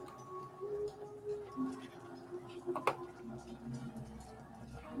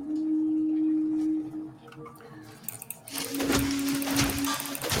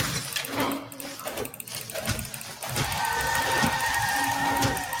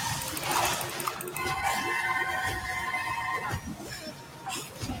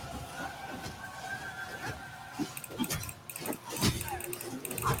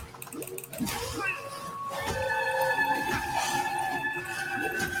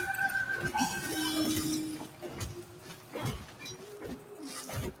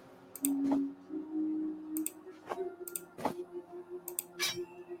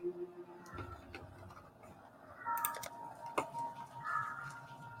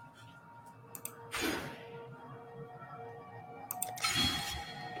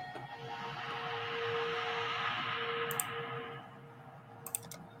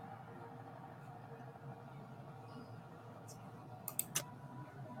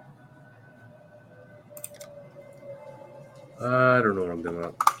 I don't know what I'm doing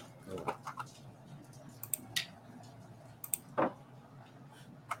with that.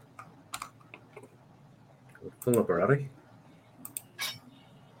 Full up already.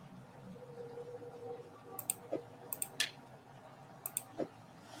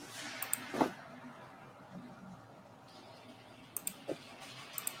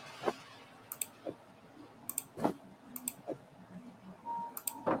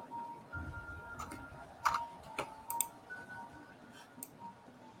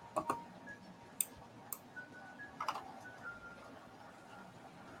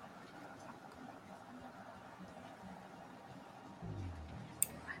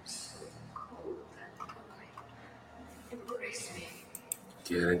 Embrace me.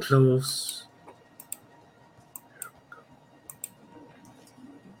 Getting close.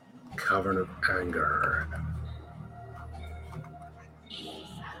 Cavern of Anger.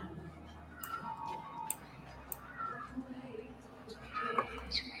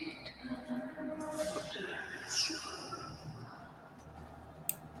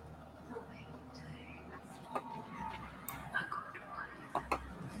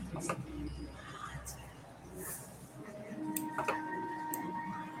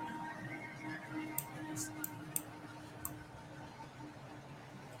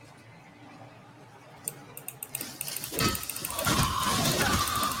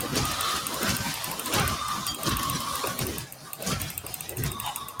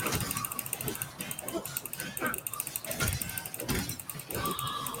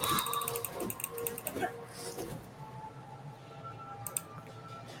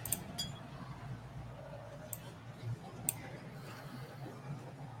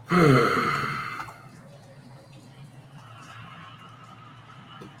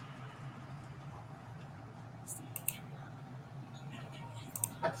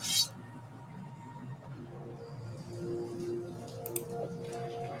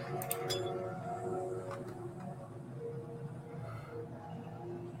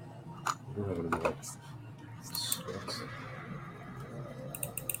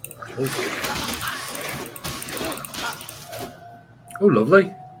 Oh,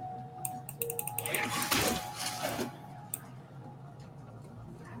 lovely.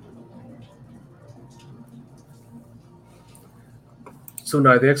 So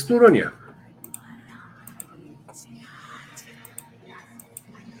now they explode on you.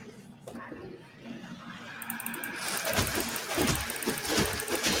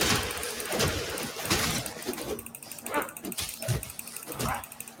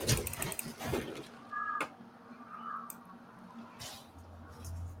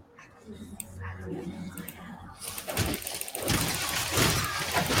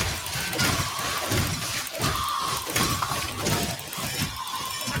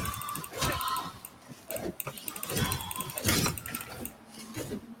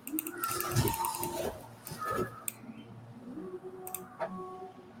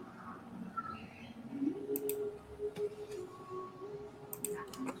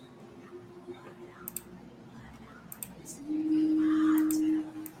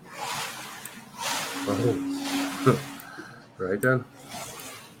 Oh. Right then.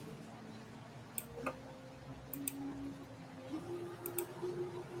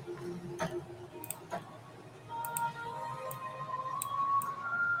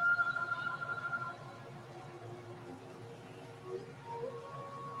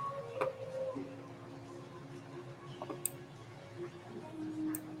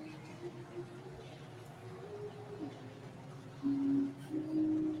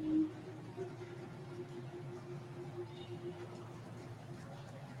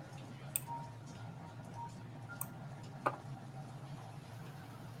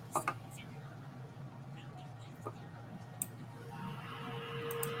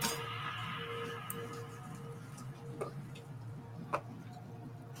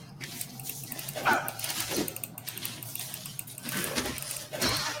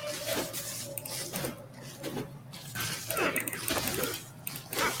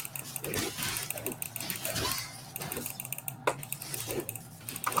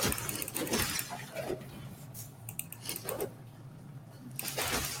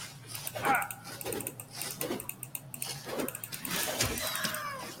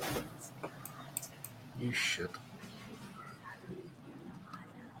 You shit.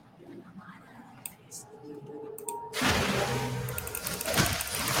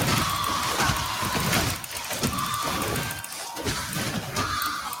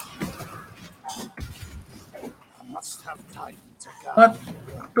 Must have time to go. What?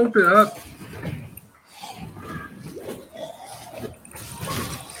 Don't do that.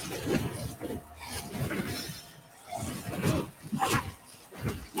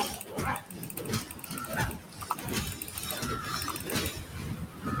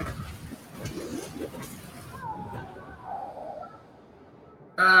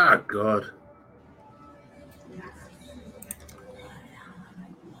 Ah, God.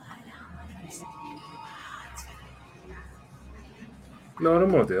 No, I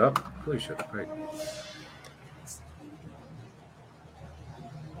don't want to do that. Holy shit. Right.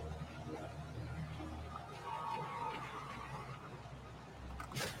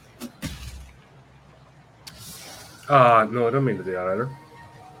 Ah, no, I don't mean to do that either.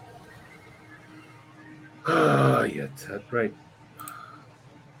 Ah, yeah, tit. Right.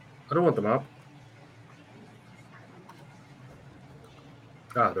 I don't want the map.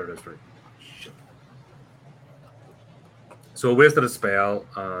 Ah, there it is. Right. Shit. So I wasted a spell,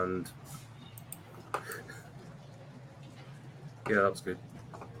 and yeah, that was good.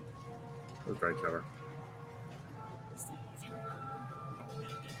 That was very clever.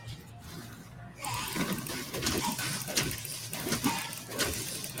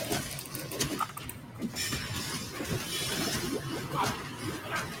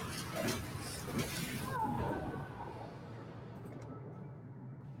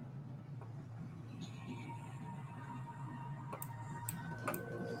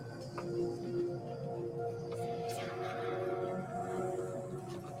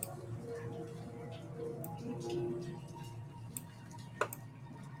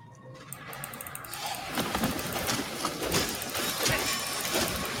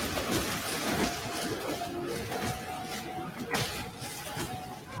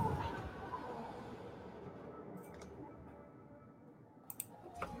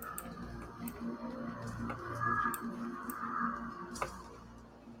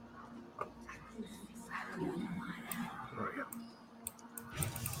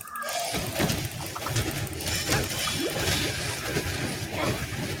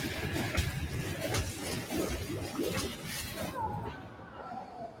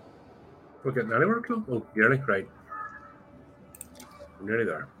 We're getting anywhere close? Oh, nearly. Right. We're nearly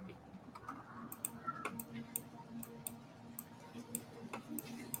there.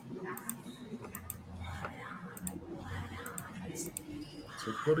 It's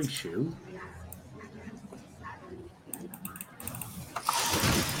a bloody shield.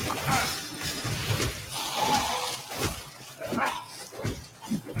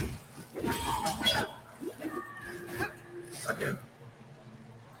 Again.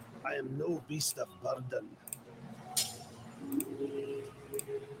 I am no beast of burden.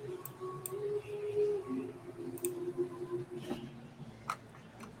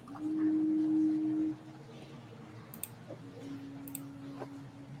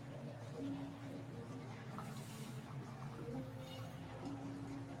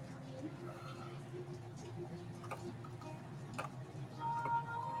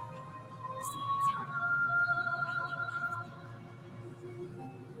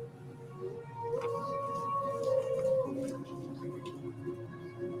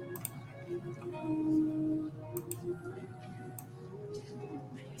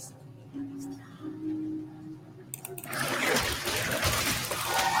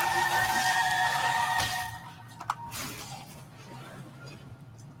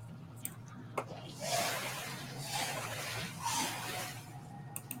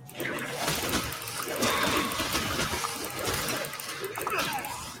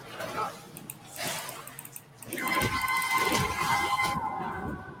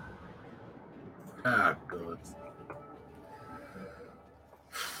 Ah, God.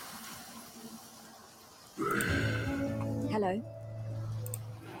 Hello.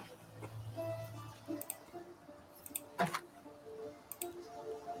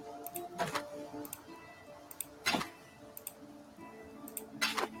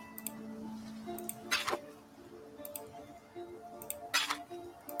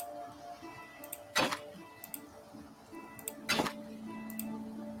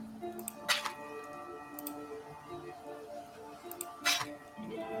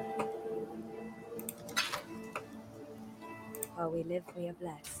 While we live, we are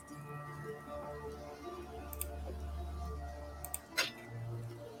blessed.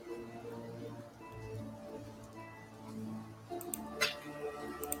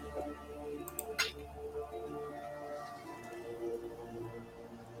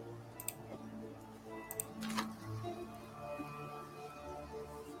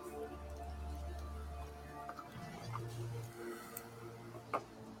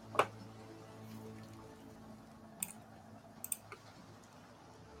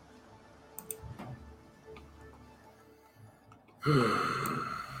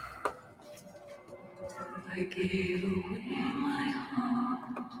 I gave away my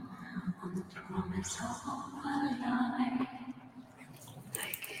heart my soul while I give you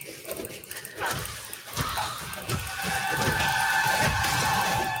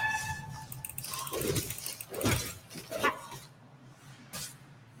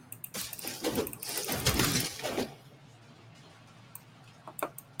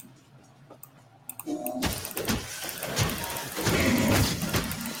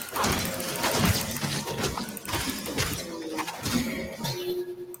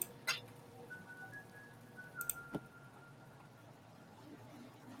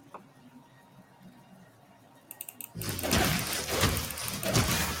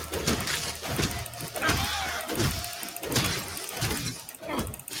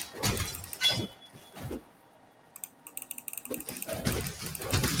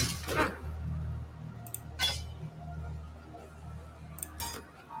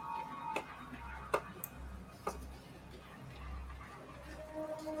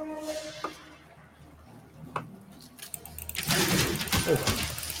Oh,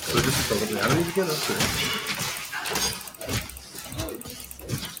 so this is all the enemies again? That's good.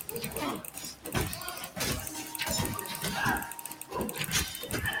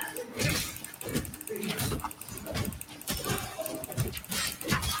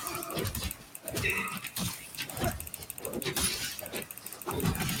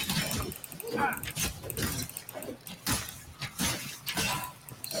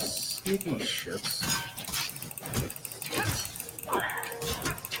 Sneaky shits.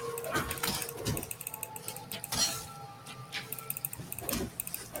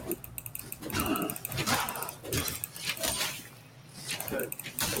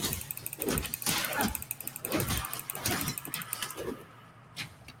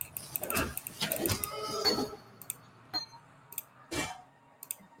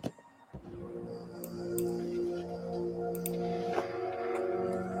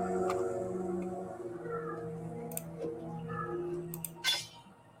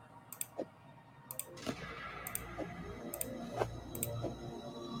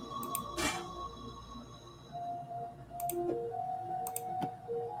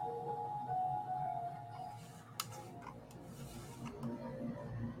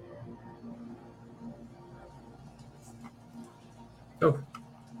 Oh.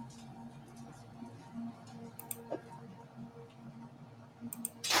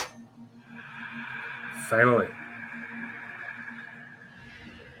 Finally.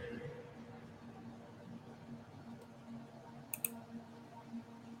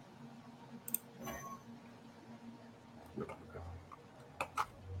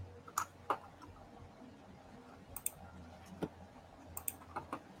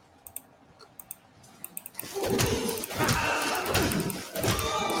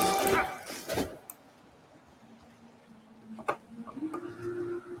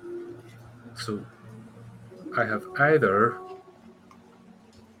 So I have either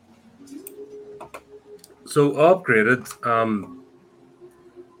upgraded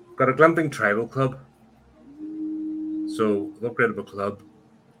got a glamping tribal club. So I've upgraded my club.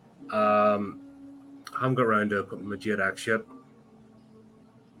 Haven't got around to putting my Jade Axe yet.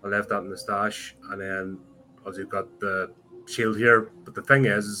 I left that in the stash, and then obviously got the shield here. But the thing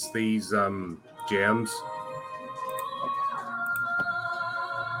is these gems.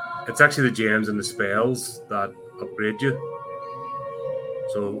 It's actually the gems and the spells that upgrade you.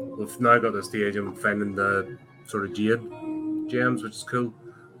 So we've now got the stage of finding the sort of Jade gems, which is cool.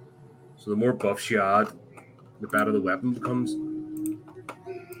 So the more buffs you add, the better the weapon becomes. And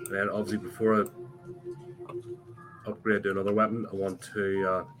then obviously before I upgrade to another weapon, I want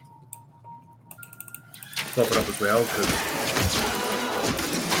to buff it up as well, because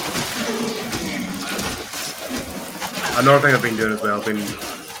another thing I've been doing as well, I've been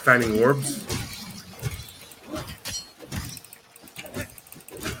finding orbs.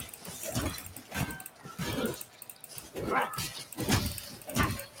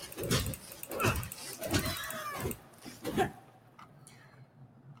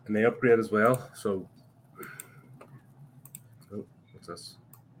 And they upgrade as well, so oh, what's this?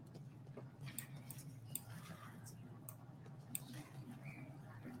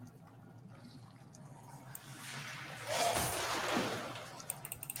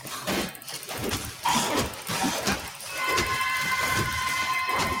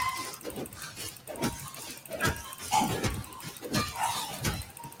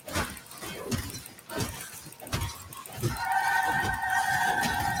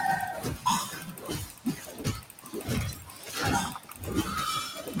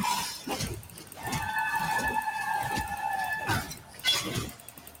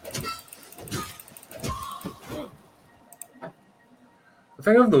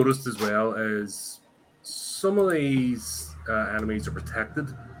 The thing I've noticed as well is some of these enemies are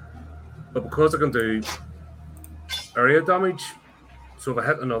protected, but because I can do area damage, so if I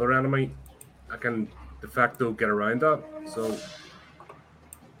hit another enemy, I can de facto get around that. So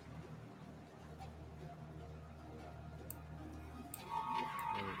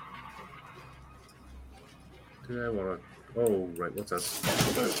do I want to? Oh, right. What's this?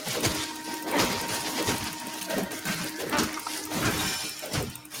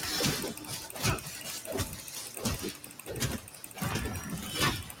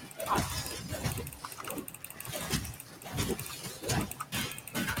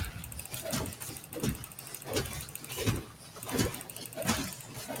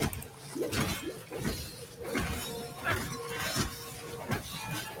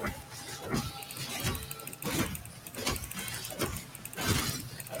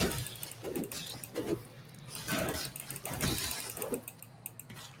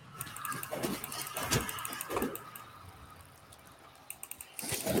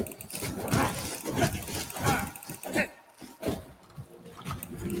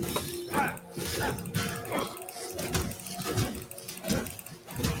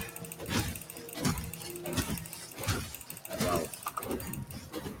 Wow.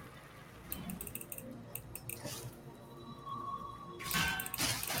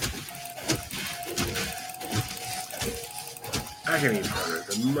 Agony Brother,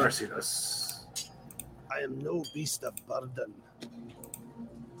 the merciless. I am no beast of burden.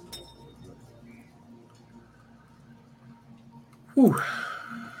 Whew.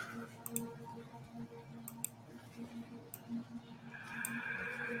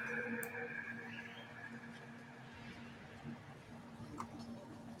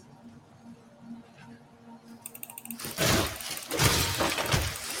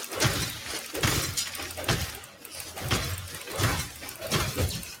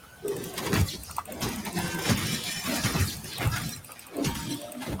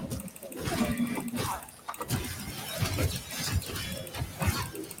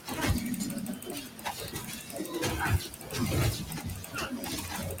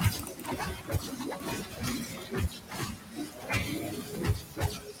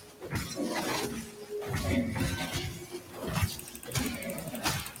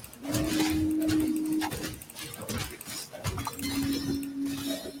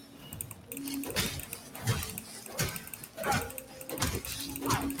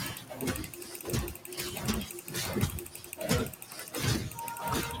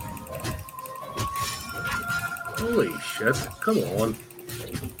 Holy shit, come on.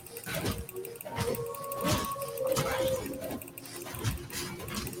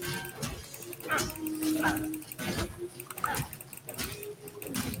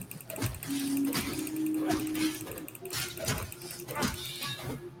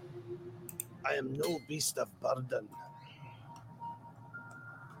 I am no beast of burden.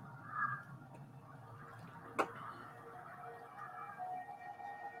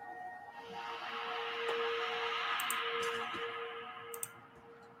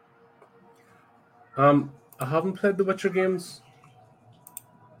 I haven't played the Witcher games.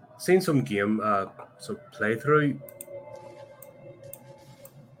 Seen some playthrough.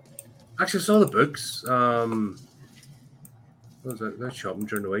 Actually, saw the books. What was I was shopping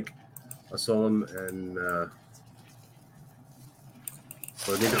during the week. I saw them in.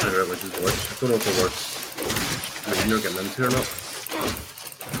 So I need to figure out which is which. I don't know if it works reading or getting into or not.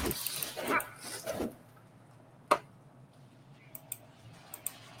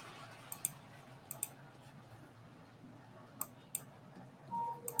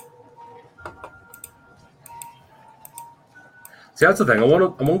 See, that's the thing. I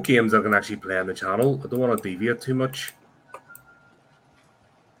want games I can actually play on the channel. I don't want to deviate too much.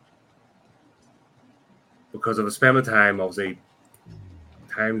 Because if I spend my time, obviously,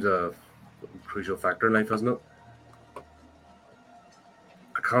 time's a crucial factor in life, isn't it?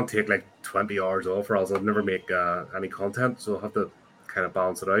 I can't take like 20 hours off or else I'll never make any content, so I'll have to kind of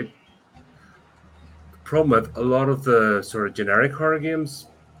balance it out. The problem with a lot of the sort of generic horror games,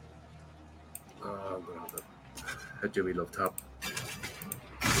 I'm going to have to hit Jimmy Love Tap.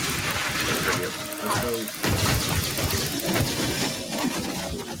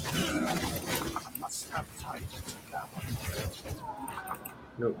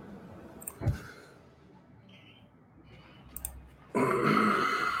 No.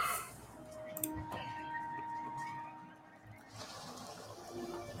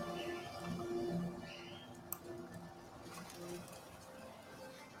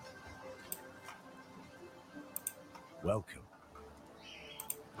 Welcome.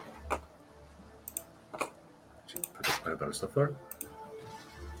 Put quite a bit of stuff there.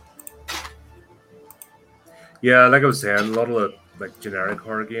 Yeah, like I was saying, a lot of the like generic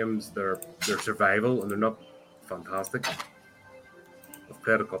horror games, they're survival and they're not fantastic. I've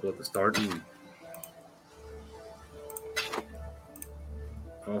played a couple at the start and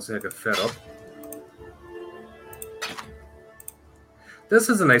honestly I get fed up. This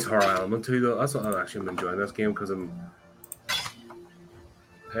is a nice horror element too, though. That's what I'm actually enjoying this game because I'm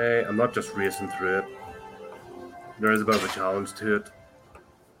not just racing through it. There is a bit of a challenge to it.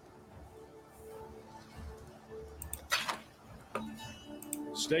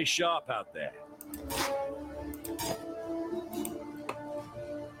 Stay sharp out there.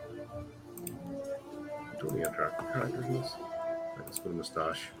 Don't need interact with characters in this. Right, let's put a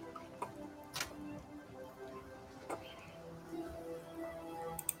moustache.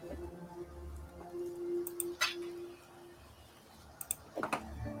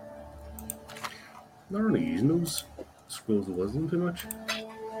 Not really using those scrolls of wisdom too much.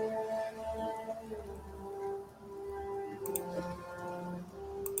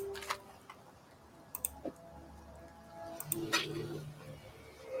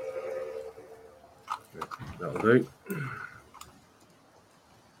 That'll do.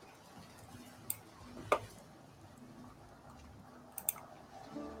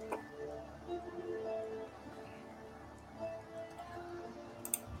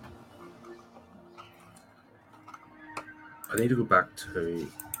 I need to go back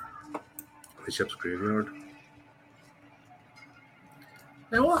to the ship's graveyard.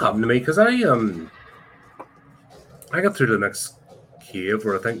 Now, what happened to me? Because I got through the next cave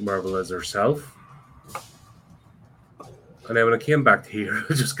where I think Marvel is herself. And then when I came back here,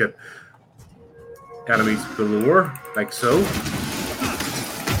 I just get enemies galore, like so.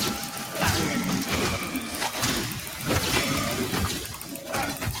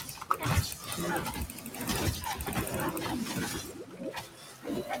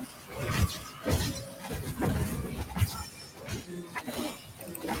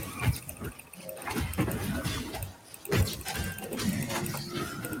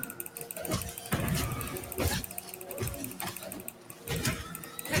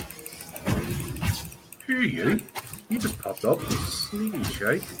 You just popped up. Sneaky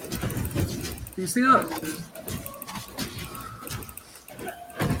shite. Do you see that?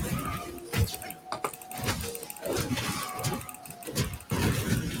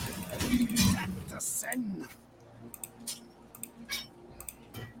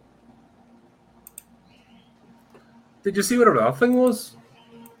 Did you see whatever that thing was?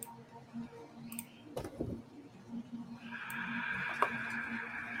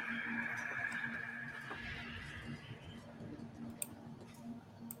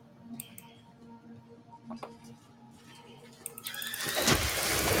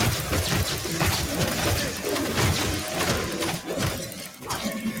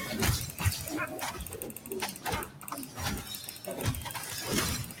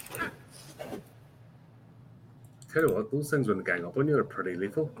 Tell you what, those things when they gang up on you are pretty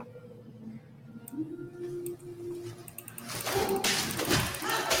lethal.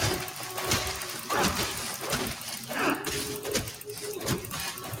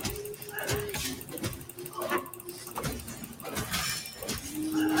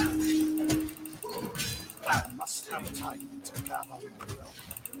 I must have time to gather.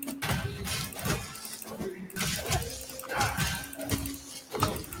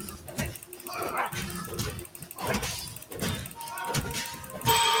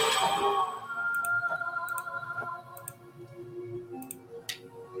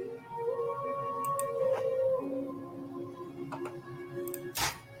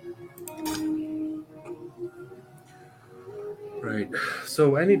 Right,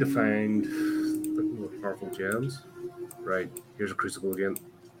 so I need to find more powerful gems. Right, here's a Crucible again.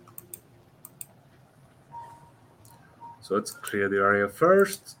 So let's clear the area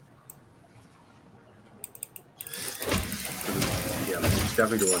first. Yeah,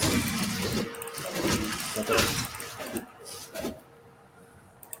 definitely the one. Not that.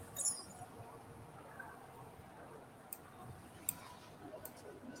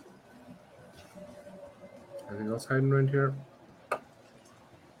 Anything else hiding around here?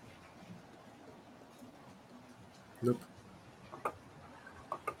 Nope.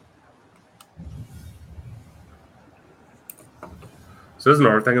 So there's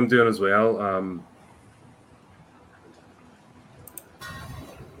another thing I'm doing as well.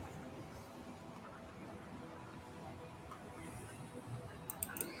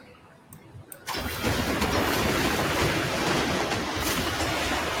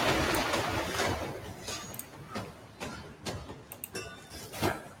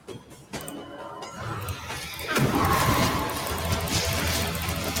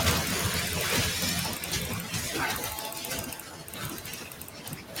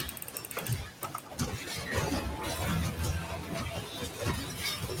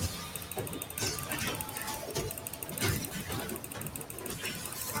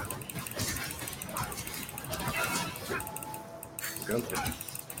 gently.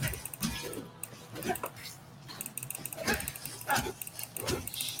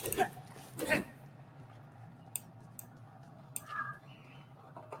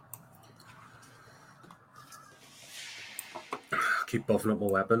 Keep buffing up my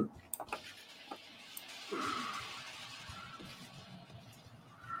weapon.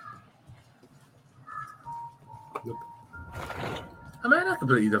 Nope. Am I in a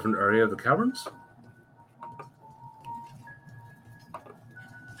completely different area of the caverns?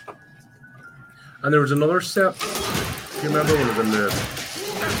 And there was another step. Do you remember when it was in the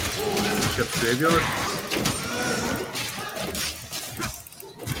ship's graveyard?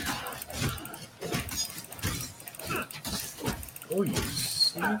 Oh, you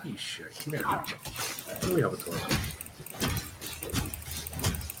sneaky shit. Come here. Let me have a talk.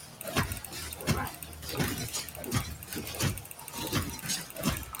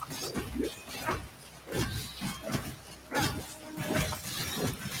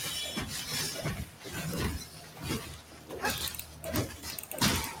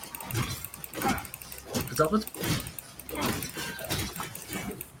 Is that what?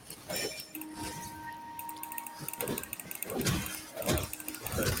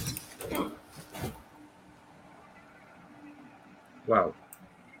 Wow.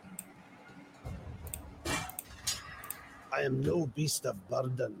 I am no beast of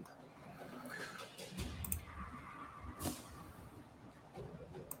burden.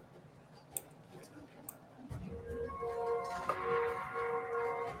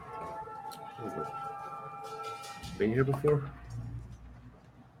 Been here before?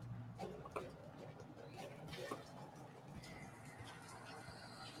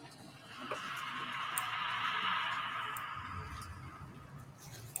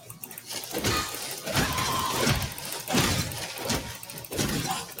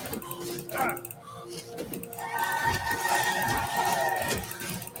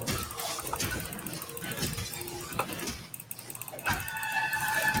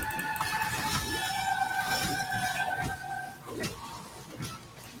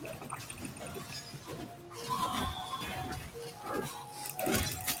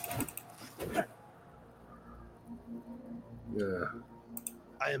 Yeah.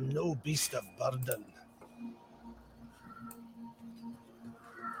 I am no beast of burden.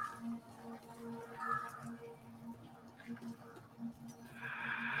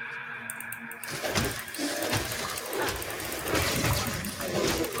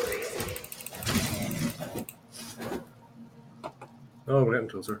 Oh, we're getting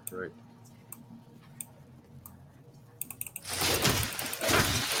closer. Right.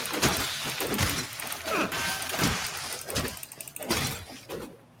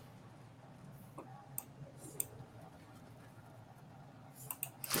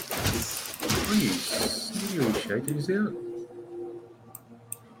 Please. You shake. Did you see that?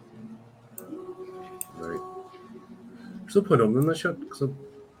 Right. There's no point opening this shit because I'm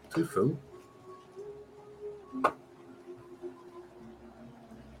too full.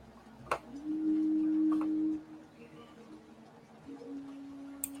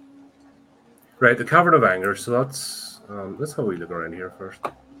 Right, the Cavern of Anger. So let's have a wee look around here first.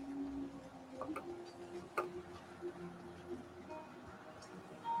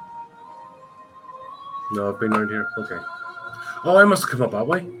 No, I've been around here. Okay. Oh, I must have come up that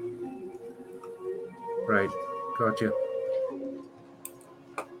way. Right, gotcha.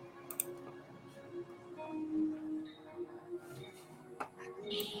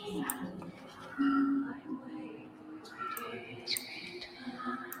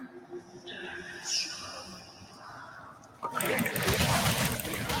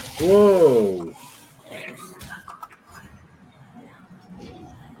 Whoa!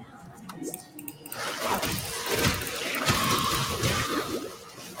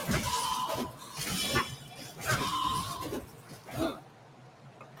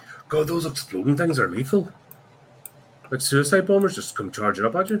 God, those exploding things are lethal. Like suicide bombers just come charging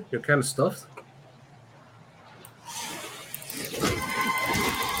up at you. You're kind of stuffed.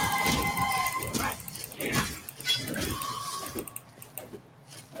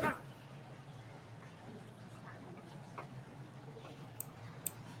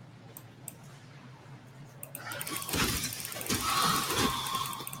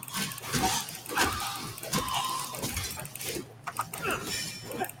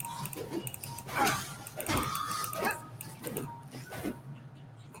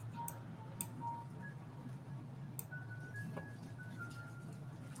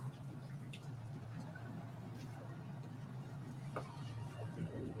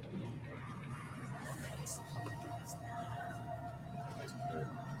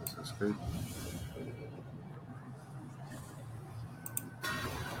 This is good.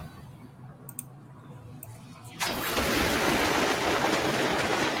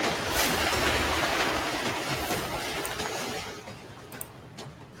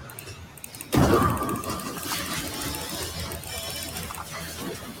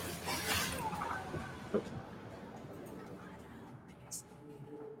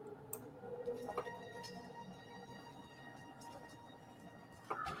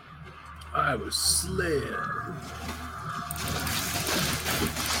 I was slain.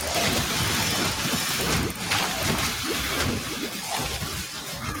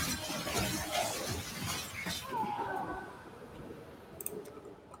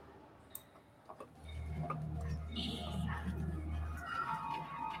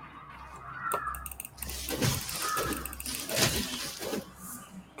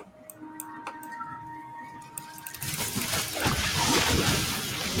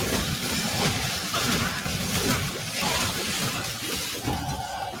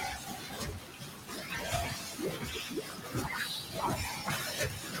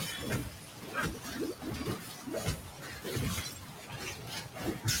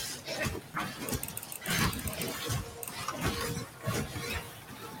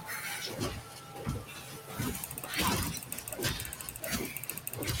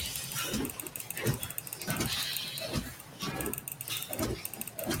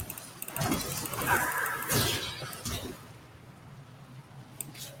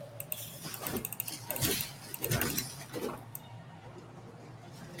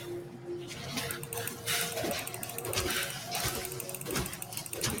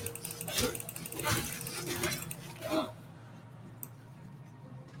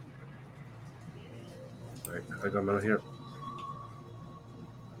 Right, I got a minute here.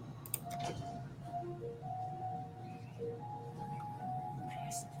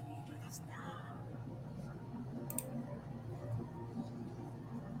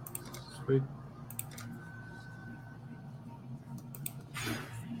 Sweet.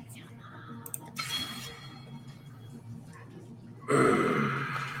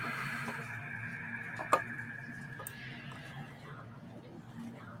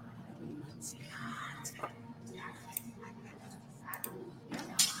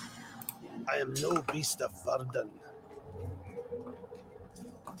 I am no beast of burden.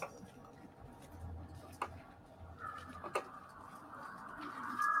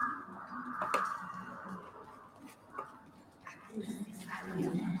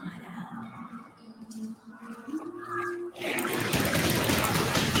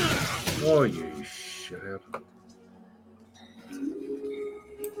 Oh, you shithead.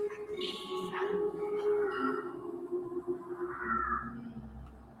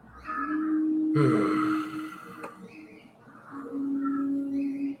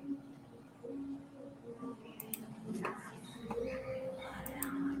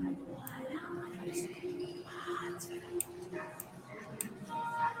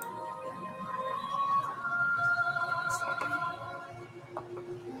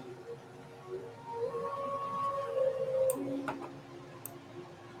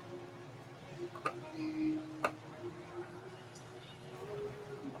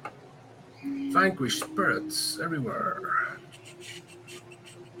 Vanquish spirits everywhere.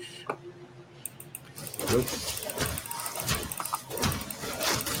 Nope.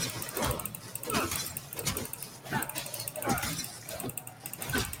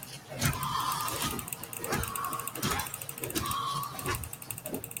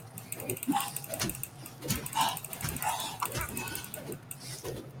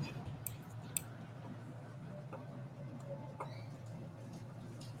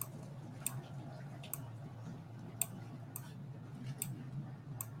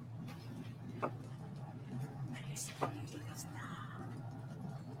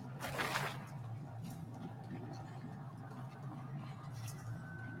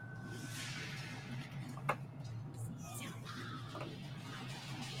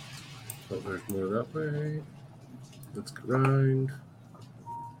 Oh, there's more that way. Let's go round.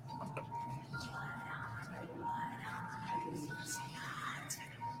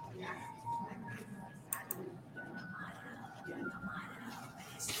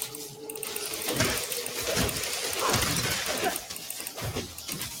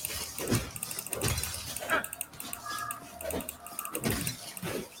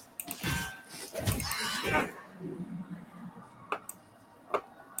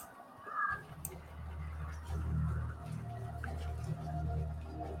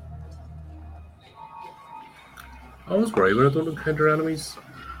 I always worry when I don't encounter enemies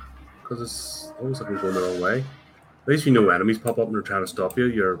because it's almost like I'm going the wrong way. At least you know enemies pop up and they're trying to stop you.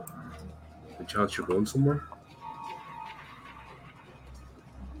 You're the chance you're going somewhere.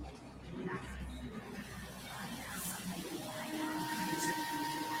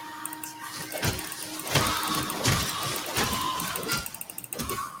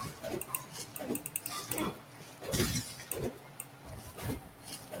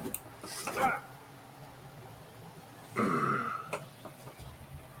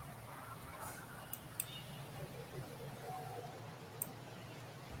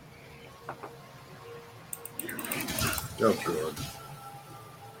 Oh, God.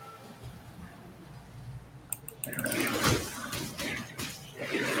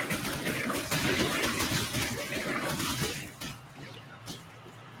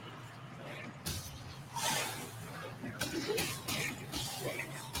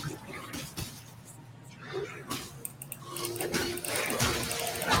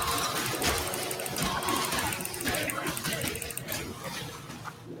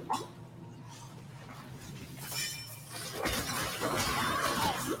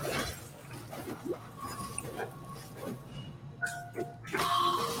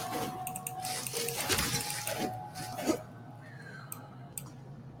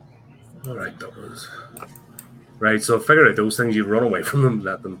 All right, that was right. So figure out those things. You run away from them.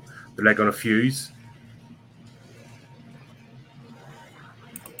 Let them. They're like on a fuse.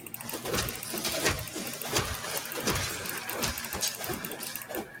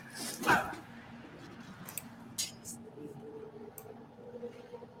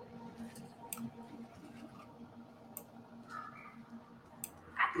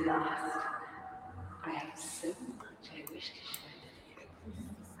 At last, I have so much I wish to share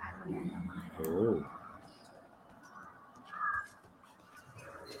with you. Oh.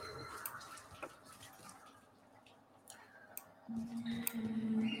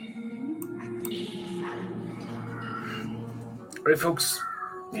 Right, folks.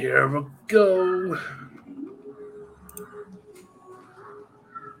 Here we go.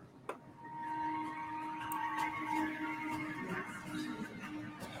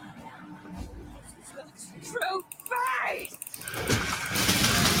 True face!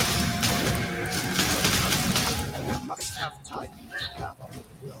 You must have time to gather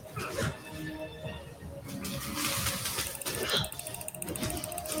will.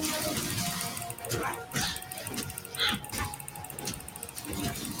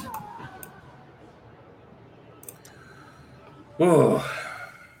 Oh.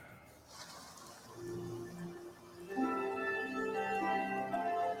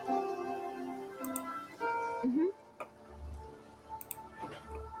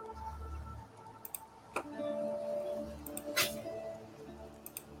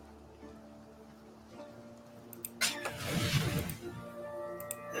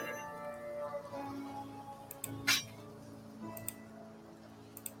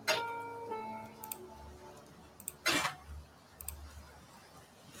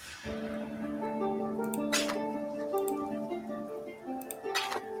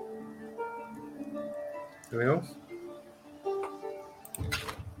 Anything else?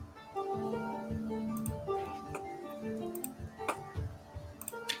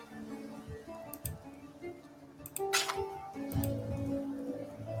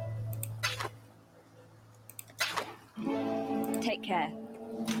 Take care.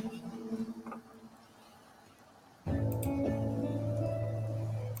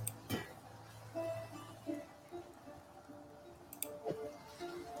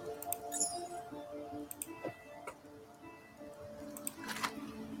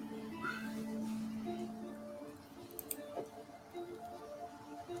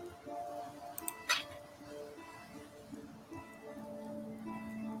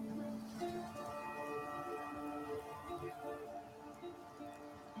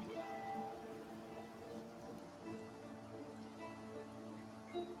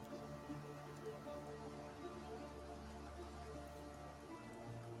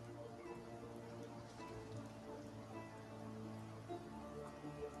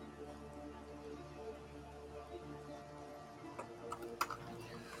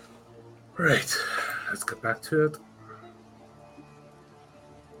 Right. Let's get back to it.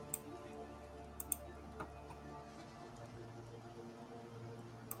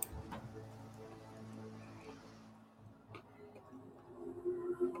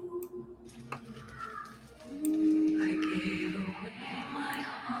 I gave away my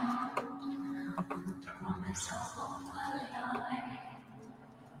heart, promise all my life.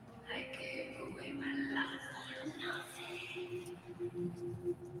 I gave away my love for nothing.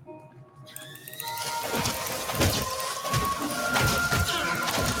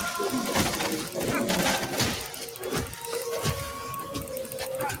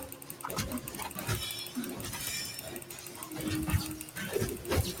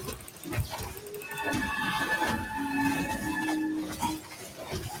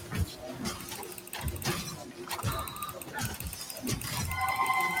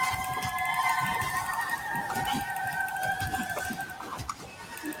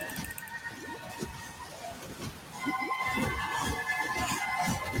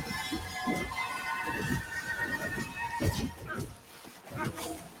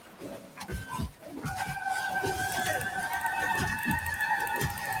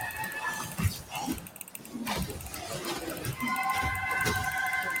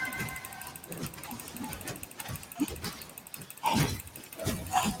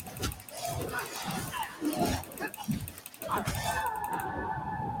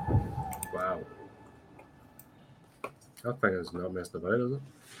 That thing is not messed about, is it?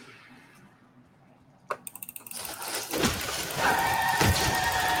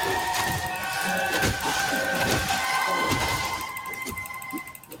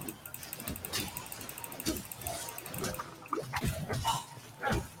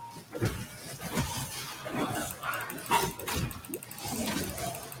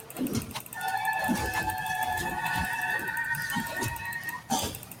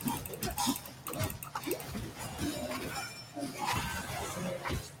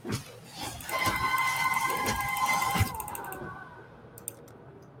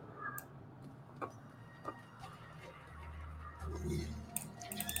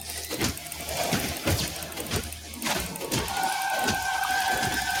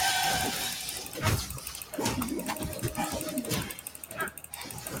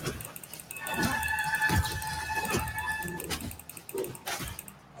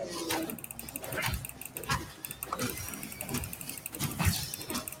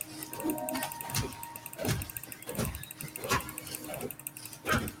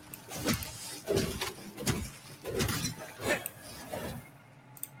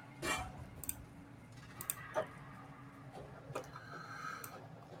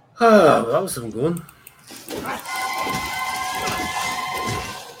 Ah, well, that was something going.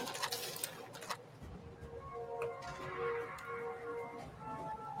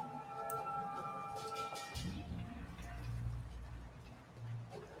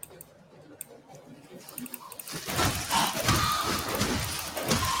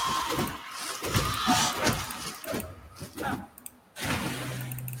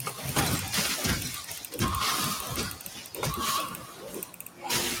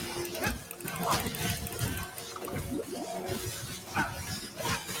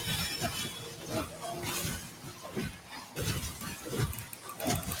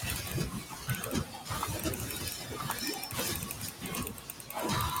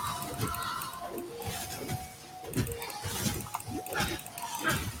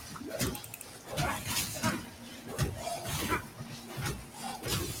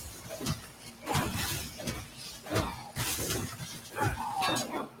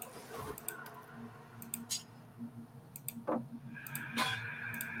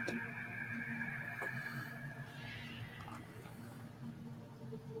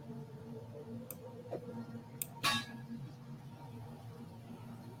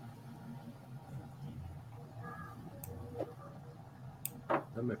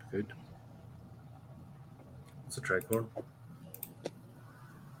 That might be good. It's a tricorn.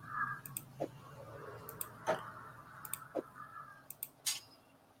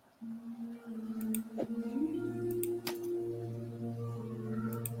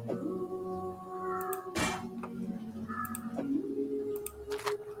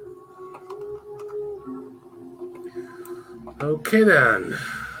 Okay then.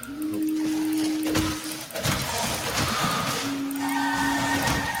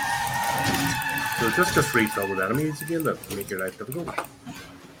 So just refill with enemies again that make your life difficult.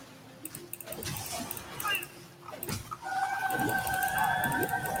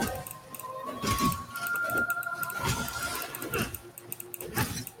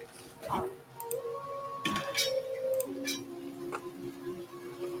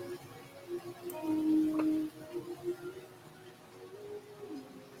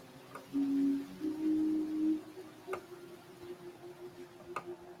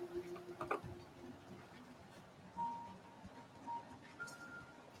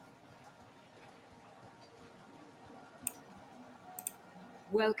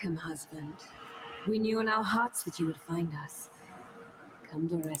 Welcome, husband. We knew in our hearts that you would find us. Come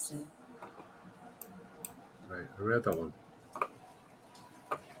to Resu. Right, I read that one.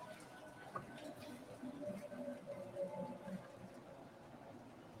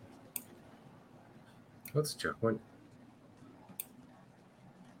 What's the checkpoint?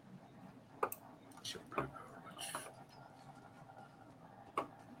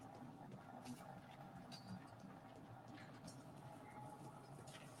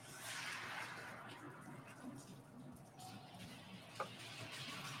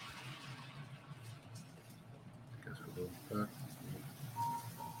 Guess we'll go back.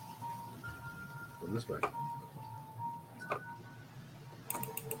 Go this way.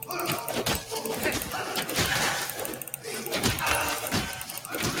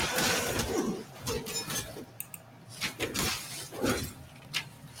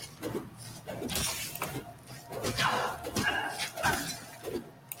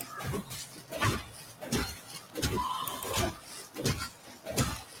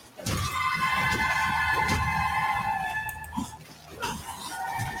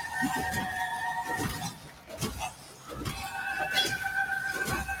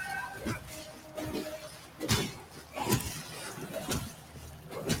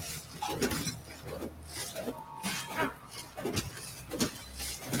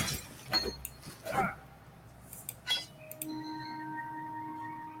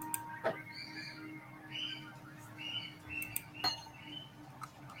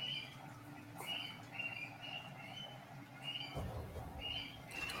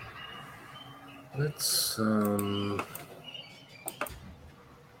 Let's not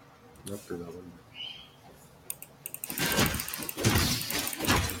do that one.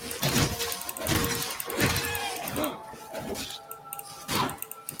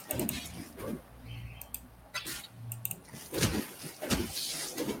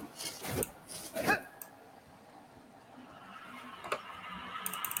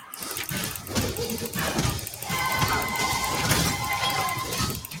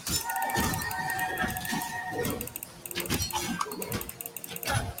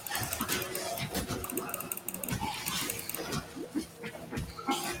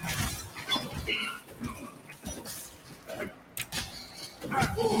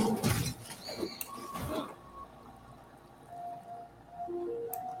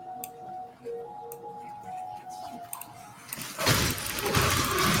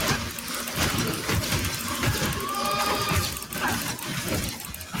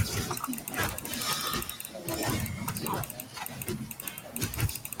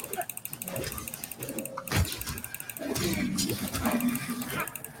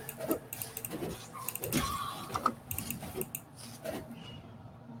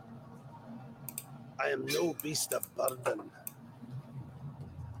 I am no beast of burden.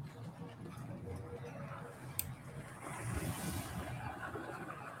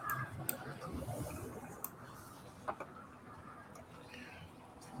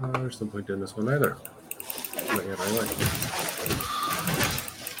 There's no point in this one either. Not yet, anyway.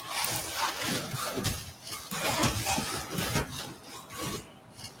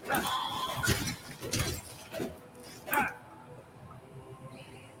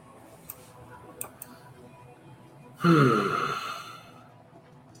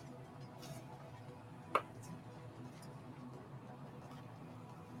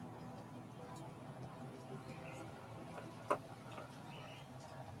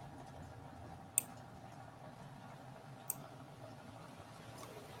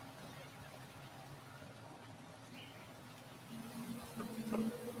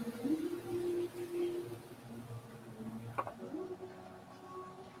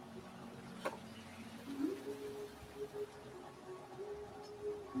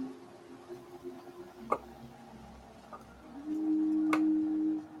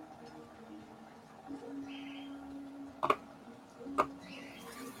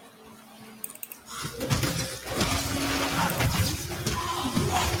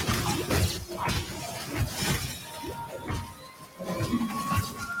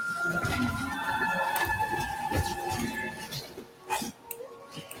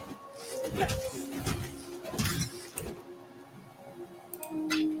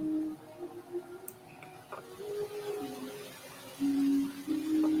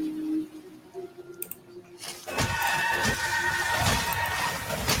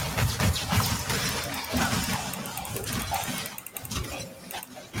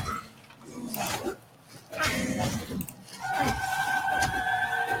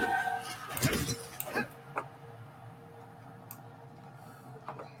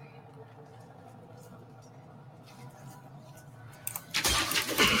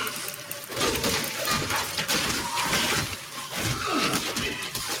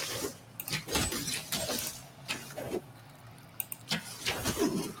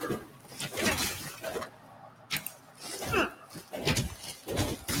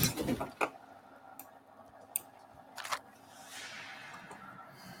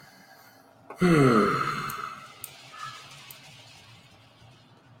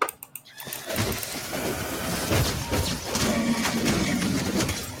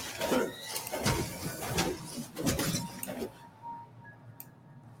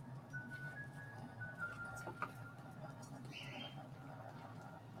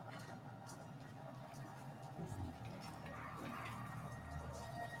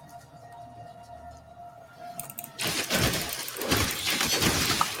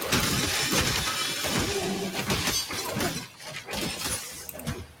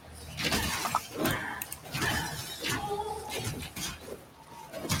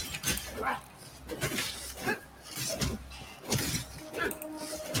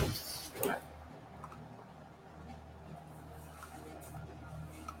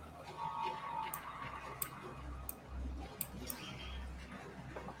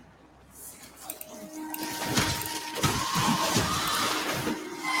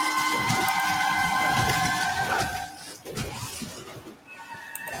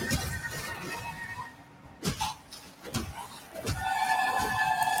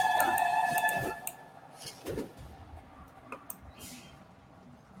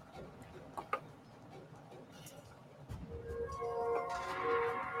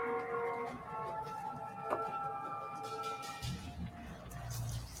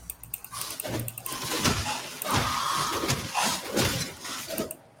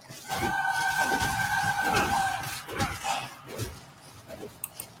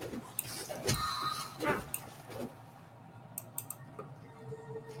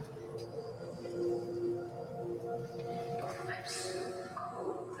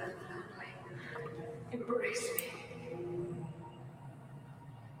 Embrace me.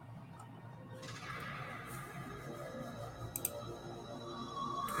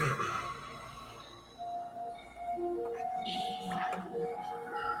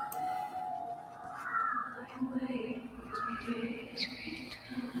 I wait till days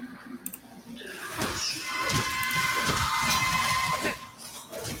return.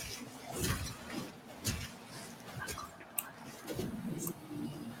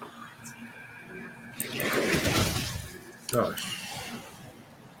 Gosh.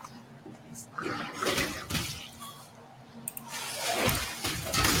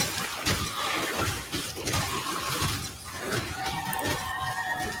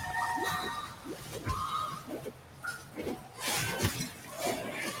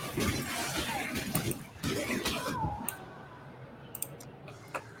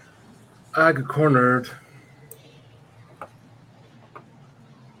 I got cornered.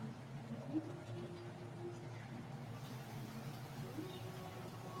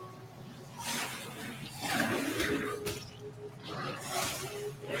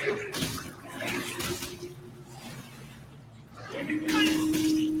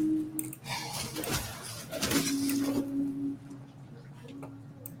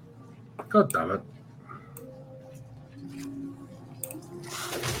 God damn it.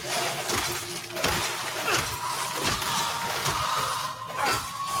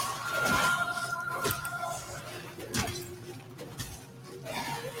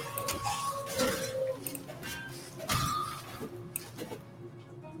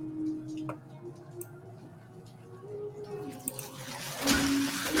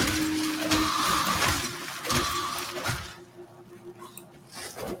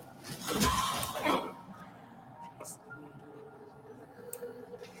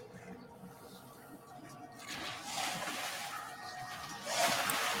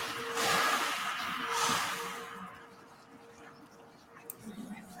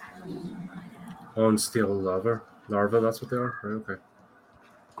 On steel larva, that's what they are? Right, okay.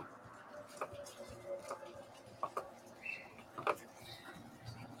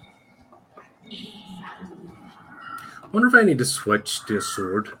 Wonder if I need to switch to a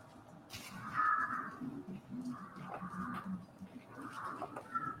sword.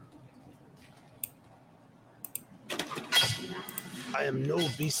 I am no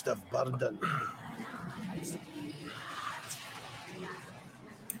beast of burden.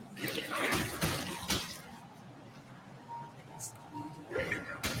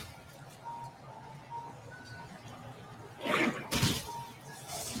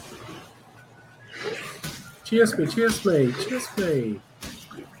 Chase me, chase me, chase me.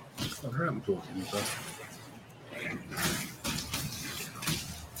 What happened to him?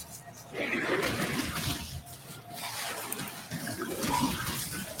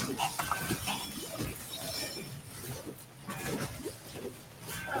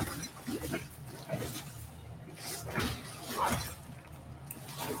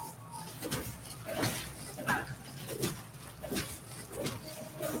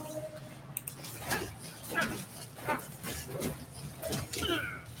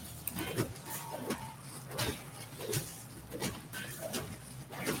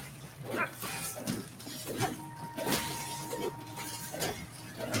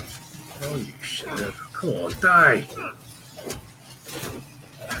 Oh, you shit. Come on, die.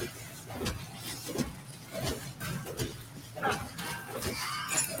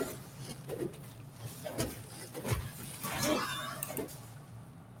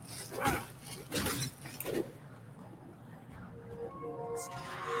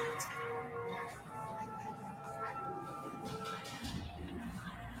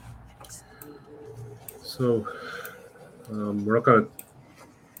 So, we're not going to...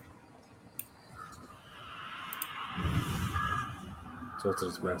 So to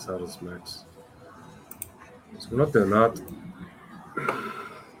this max, out of this max. So we're not doing that.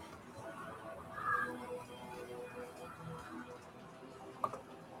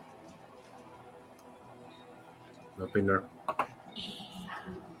 Not been there.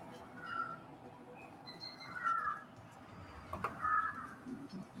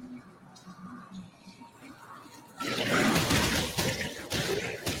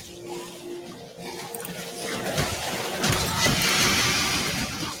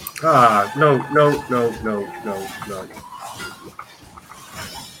 Ah, no.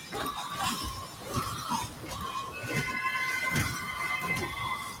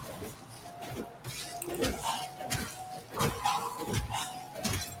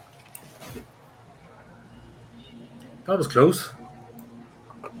 That was close.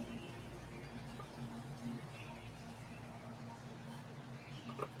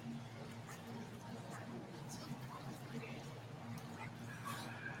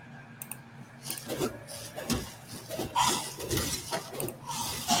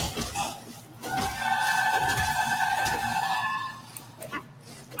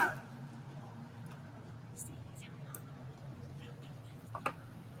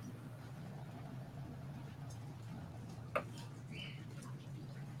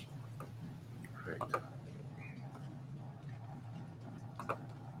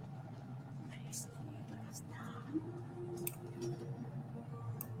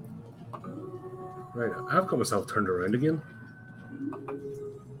 Right, I've got myself turned around again.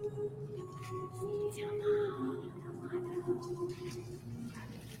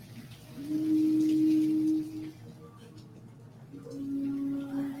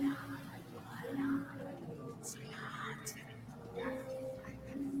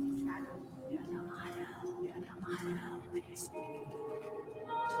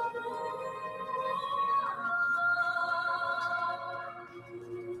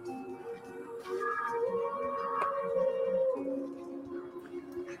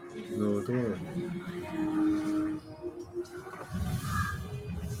 No, I don't want to.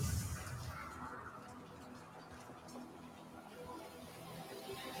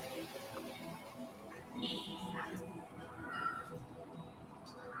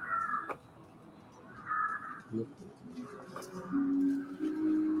 Nope.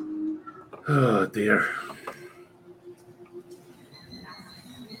 Oh dear.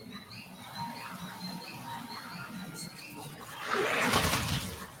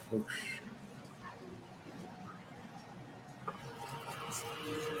 Oh,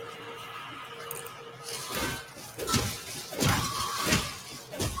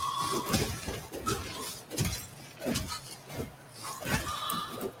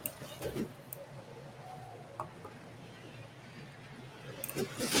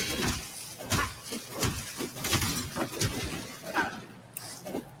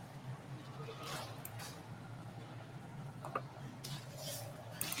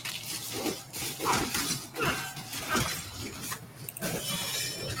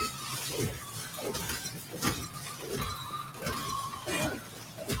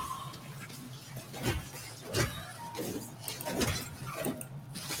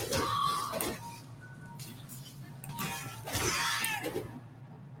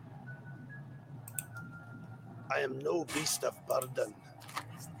 I am no beast of burden.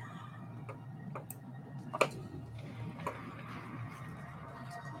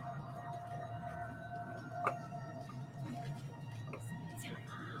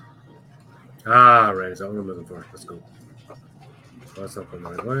 ah, right. Is that what I'm looking for? Let's go. That's not going the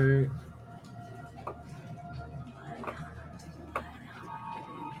right way.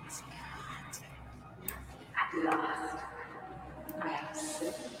 At last, I have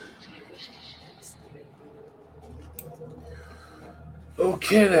served your wishes.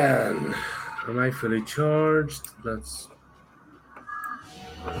 Okay then. Am I fully charged? Let's.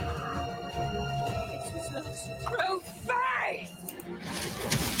 Through faith!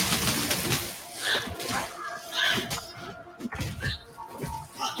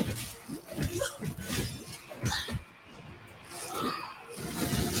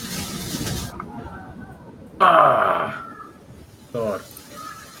 Ah! God.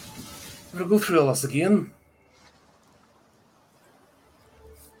 We'll go through all this again.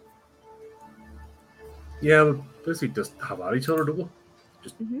 Yeah, we'll basically just have at each other, don't we?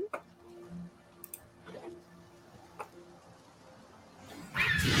 Just. Don't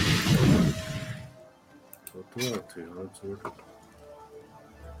want to hard sword.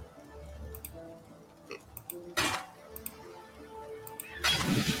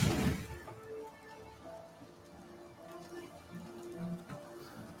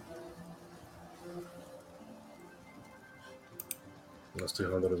 That's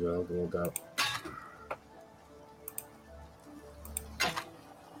 200 as well, don't want that.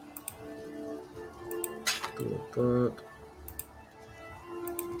 Don't want that.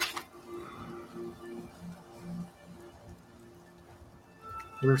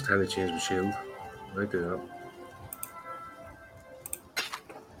 Where's time to change my shield? I do that.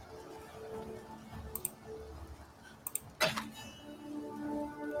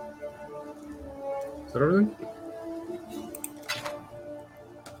 Is that everything?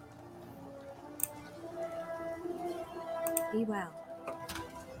 Be well.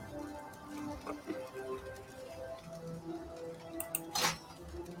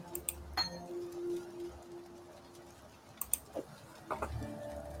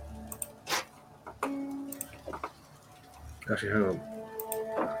 Actually, hang on.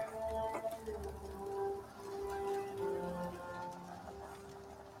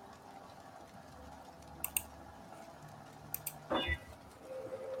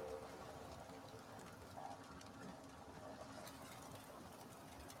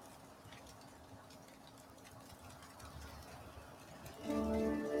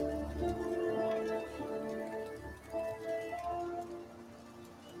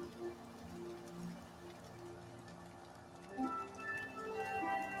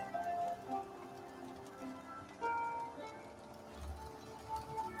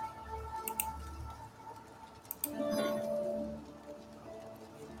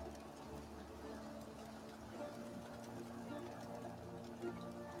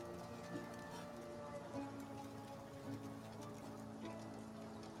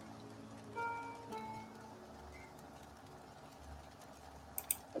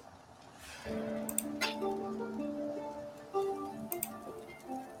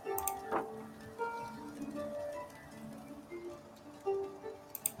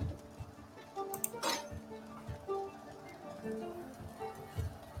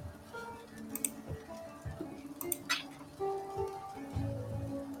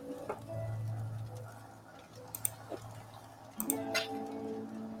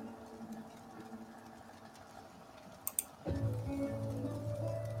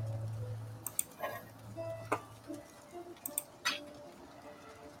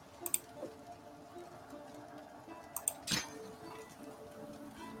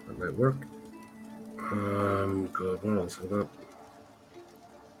 That might work. God, what else have I got?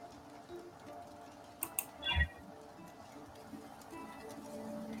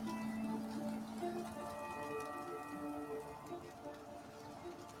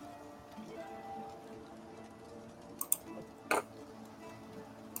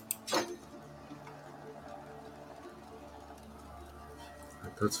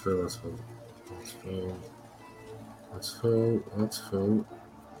 That's full, that's full. That's full. That's full, that's full.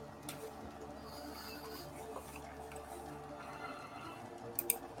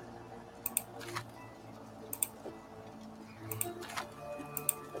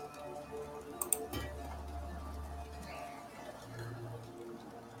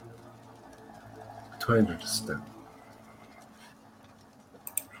 $200 a step.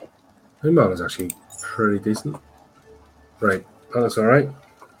 The amount is actually pretty decent. Right, that looks alright.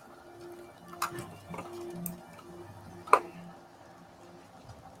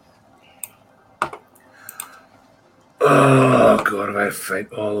 Oh god, if I have to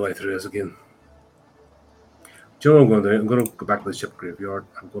fight all the way through this again. Do you know what I'm going to do? I'm going to go back to the ship graveyard.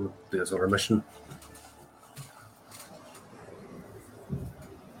 I'm going to do this other mission.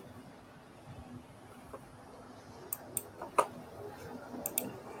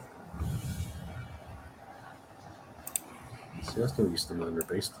 See, that's no use to the under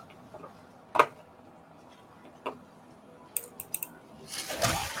beast.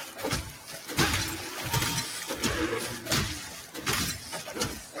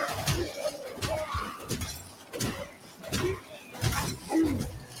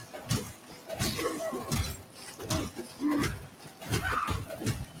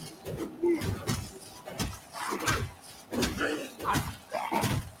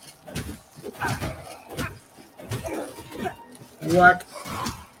 Whack.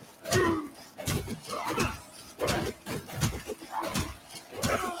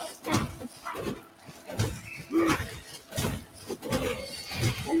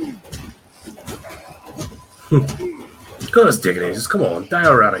 Goodness digging ages, come on, die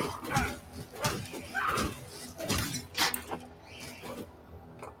already.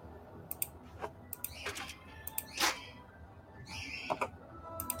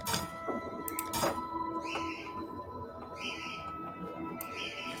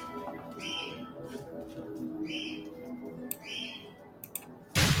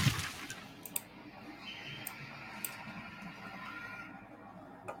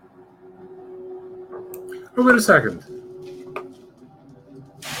 Oh, wait a second.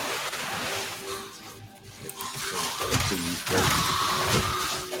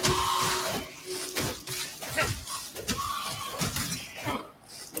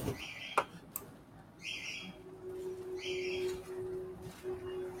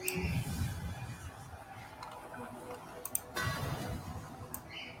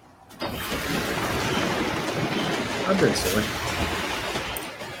 I'm being silly.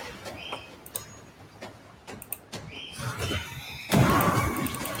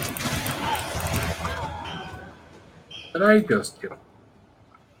 And I just get.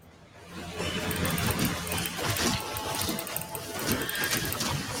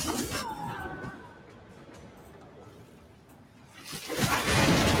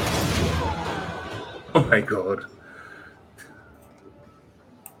 Oh my god.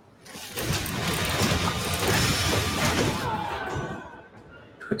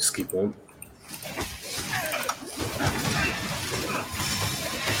 Just keep on.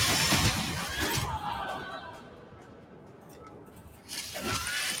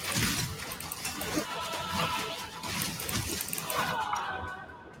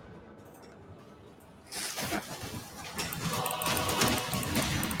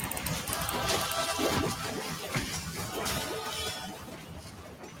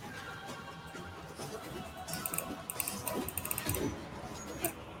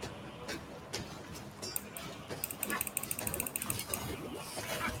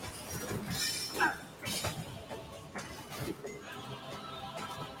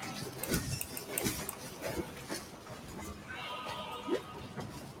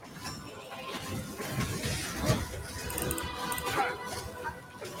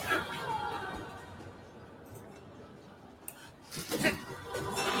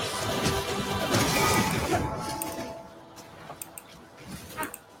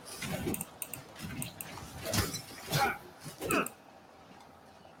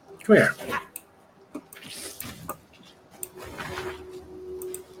 Come here.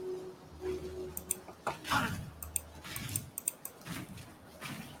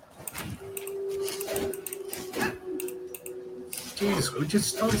 Jesus, we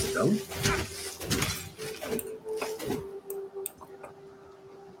just stand still.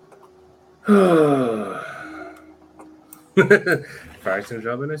 Fire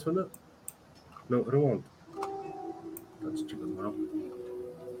extinguisher would be nice, wouldn't it? No, I don't want. That's stupid map.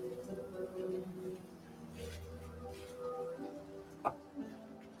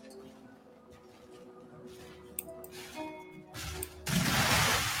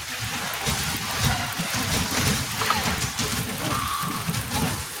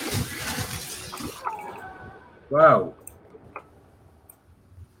 Wow.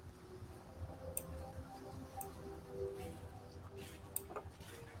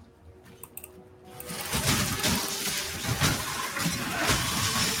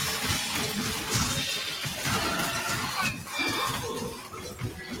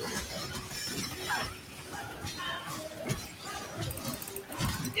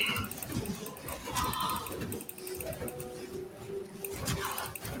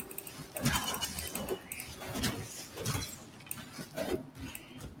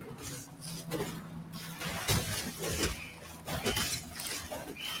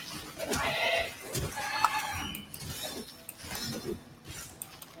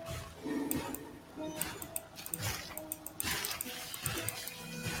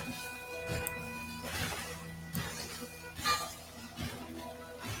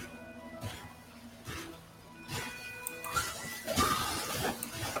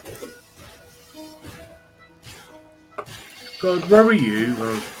 God, where were you?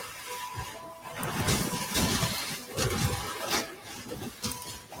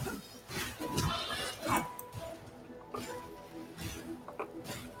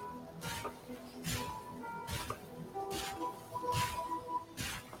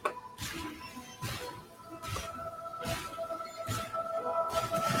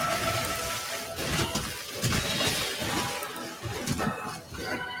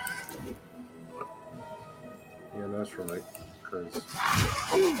 Yeah, that's right. Because.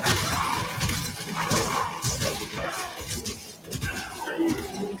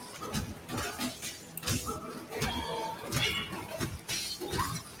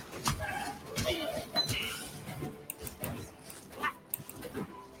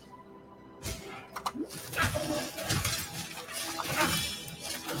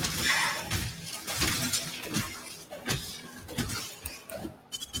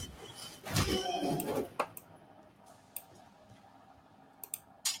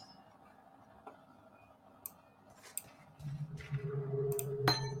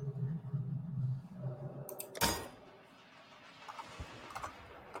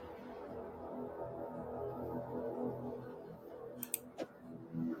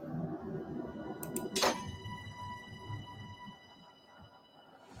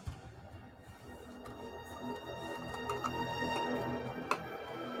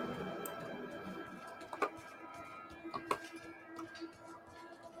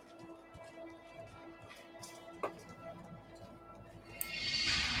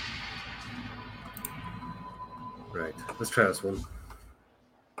 Right, let's try this one.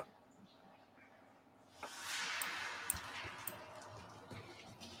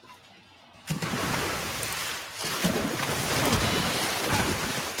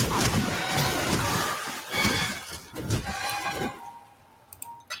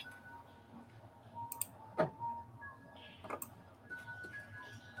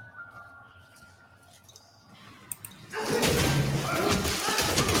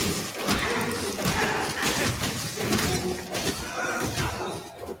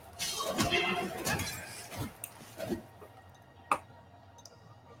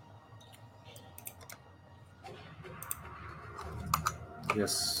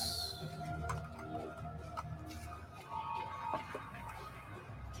 Yes.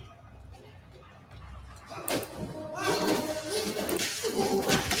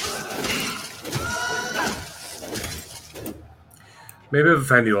 Maybe if I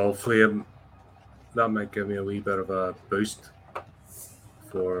find the old flame, that might give me a wee bit of a boost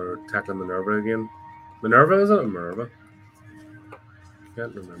for tackling Minerva again. Minerva, is it? Or Minerva?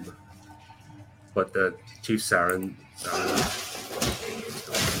 Can't remember. But the Chief Siren.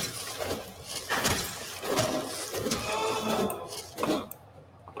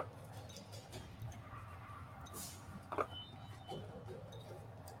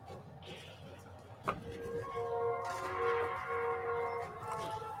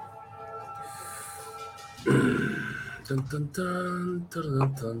 Dun, dun, dun,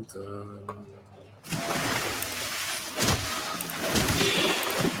 dun, dun, dun.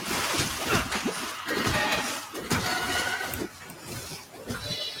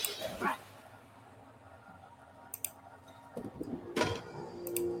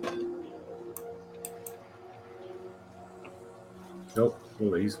 Nope,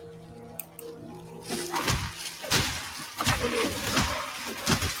 no these.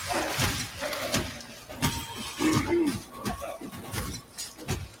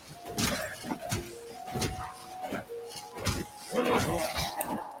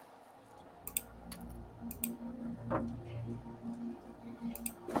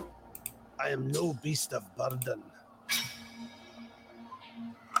 am no beast of burden.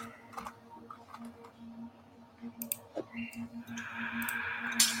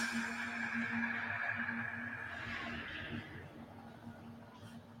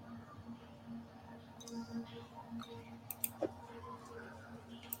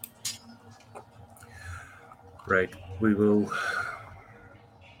 Right, we will.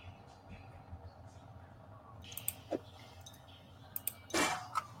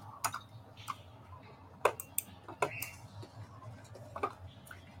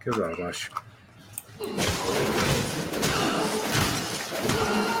 Give that a bash.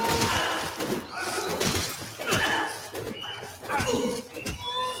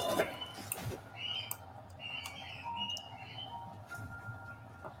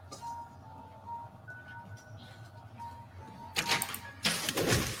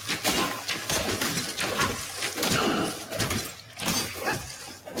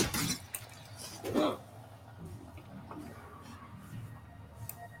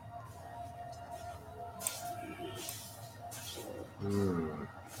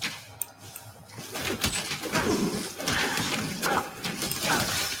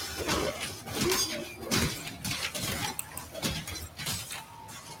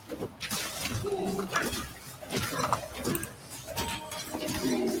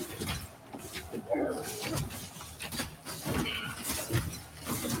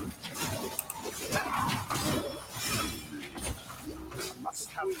 Must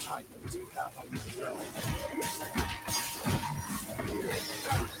have time to have on the go.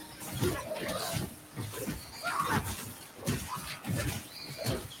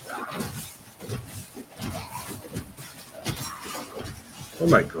 Oh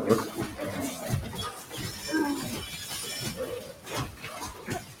my god.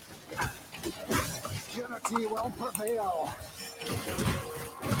 Unity will prevail.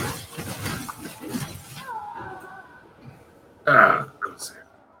 Ah, God's sake.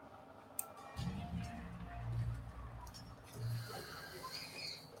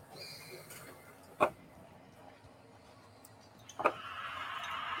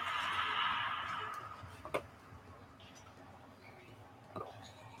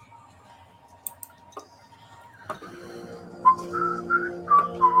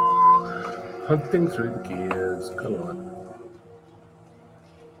 Hunting through the gears. Come on.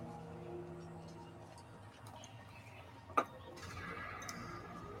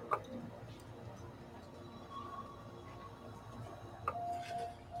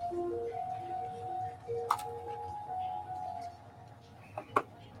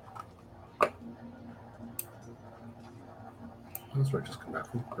 That's right, just come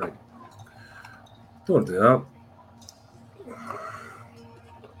back from. Right. Don't do that.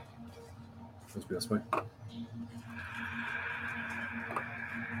 Must be this way.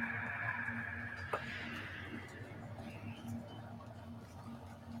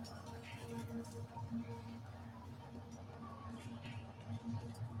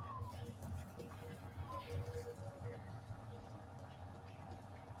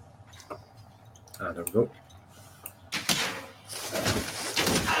 Ah, there we go.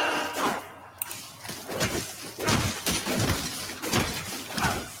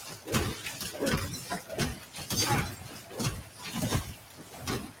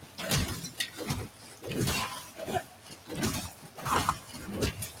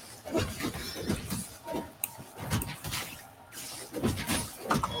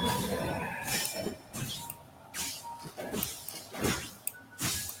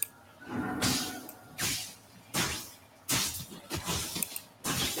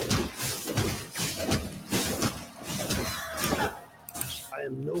 I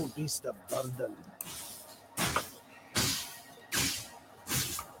am no beast of burden.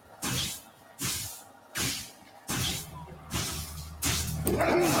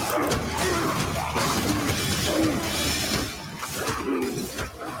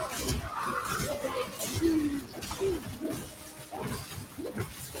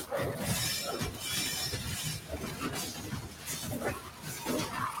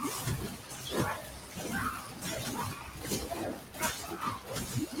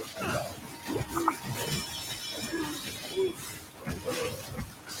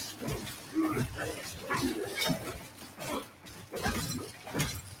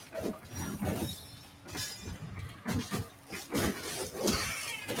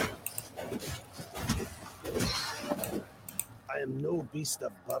 I am no beast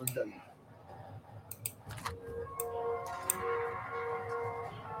of burden.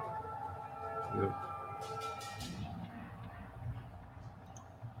 Yep.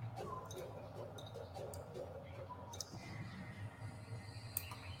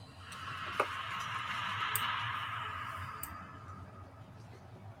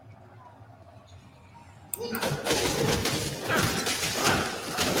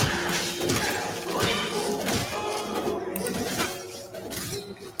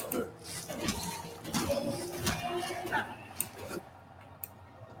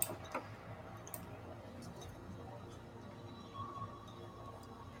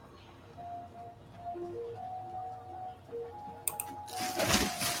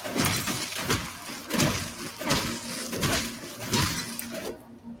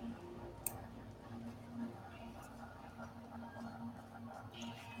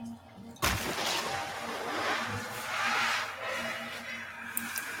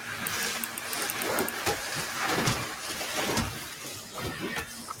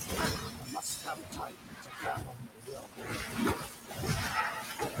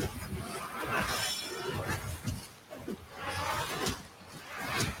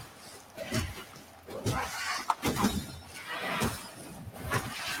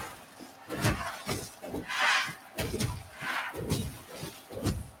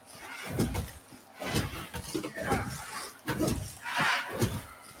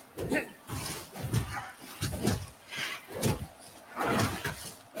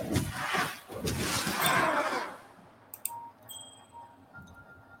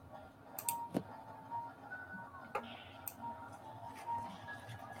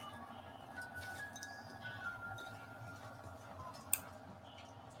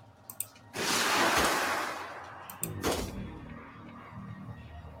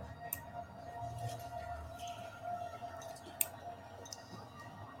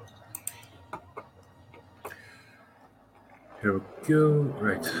 Here we go.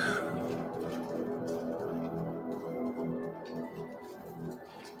 Right.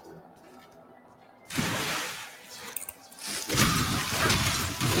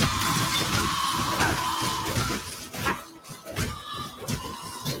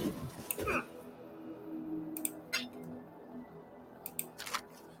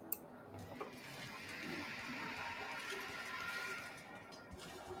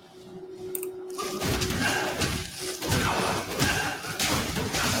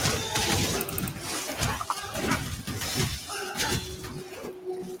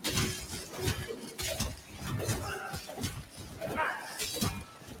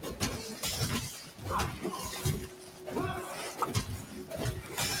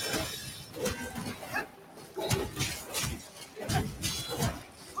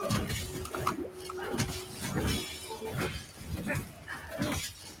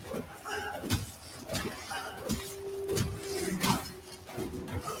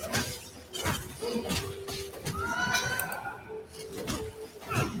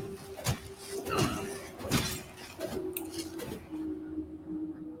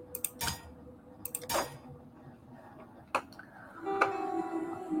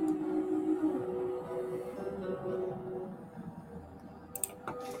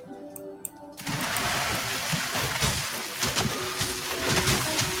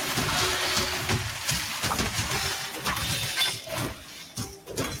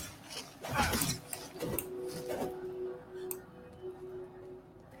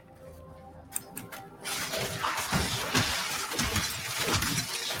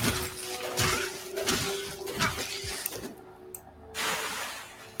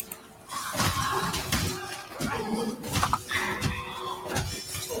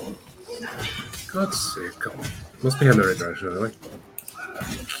 God's sake, come on. Must be in the right direction anyway.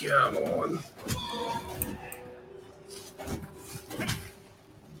 Come on.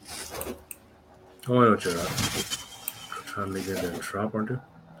 Oh, I know what you're at. Trying to make it into a trap, aren't you?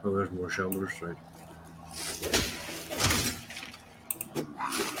 Oh, there's more shamblers, right.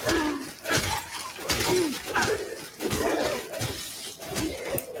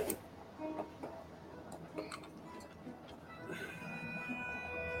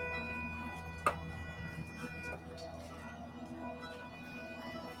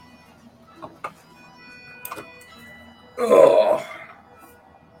 Oh,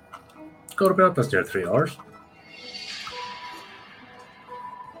 gotta be up this near 3 hours.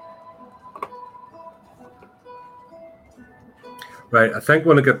 Right, I think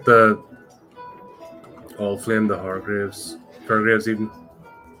when I get the all flame, the Fairgraves even,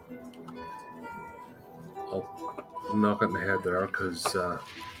 I'll knock it in the head there because I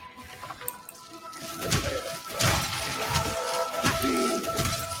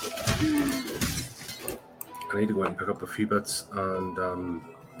need to go and pick up a few bits and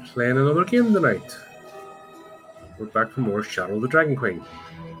playing another game tonight. We're back for more Shadow of the Dragon Queen.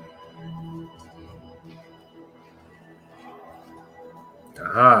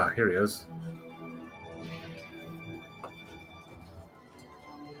 Aha, here he is.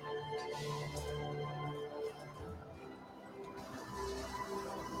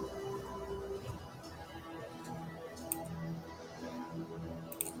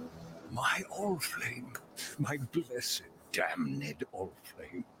 My Allflame, my blessed, damned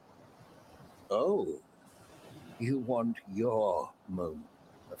Allflame. Oh, you want your moment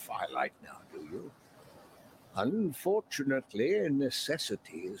of the firelight now, do you? Unfortunately,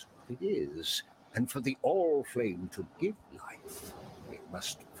 necessity is what it is, and for the Allflame to give life, it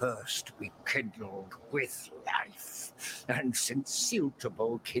must first be kindled with life. And since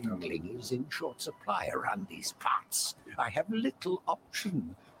suitable kindling is in short supply around these parts, I have little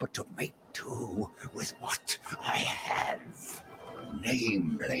option but to make do with what I have.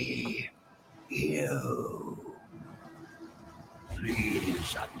 Namely, you.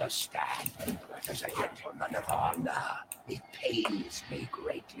 Please understand that as a gentleman of honor, it pains me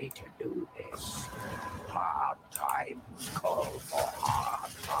greatly to do this. Hard times call for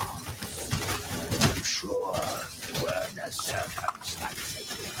hard hearts. I'm sure were the circumstances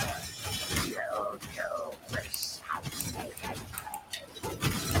you'll do precisely.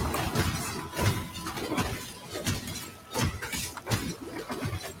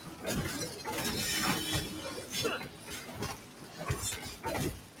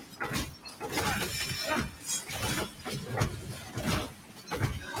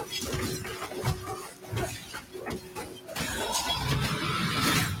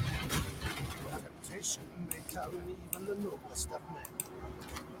 Even the noblest of men.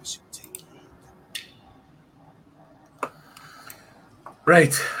 We should take heed.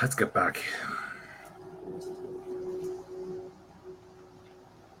 Right, let's get back.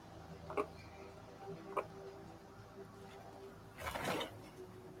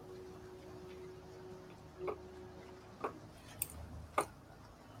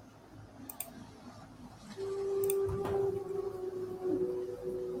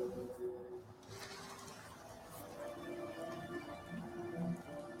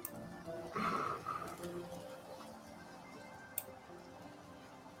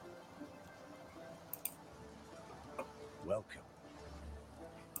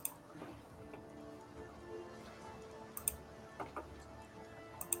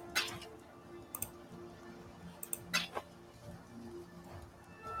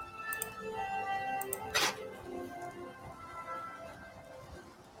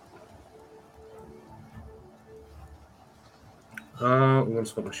 I'm going to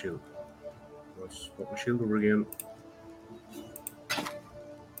swap my shield. Let's swap my shield over again.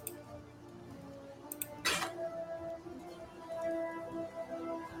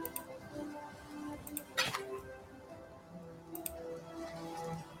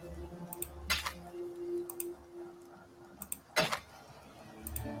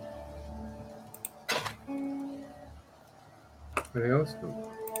 Anything else?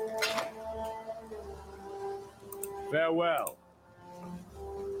 No. Farewell.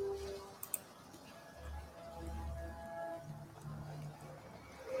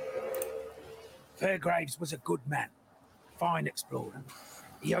 Fairgraves was a good man, fine explorer.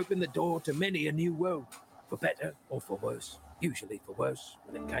 He opened the door to many a new world, for better or for worse, usually for worse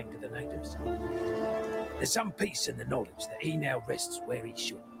when it came to the natives. There's some peace in the knowledge that he now rests where he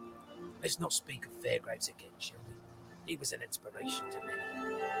should. Let's not speak of Fairgraves again, shall we? He was an inspiration to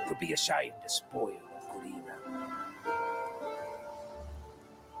many. It would be a shame to spoil a good hero.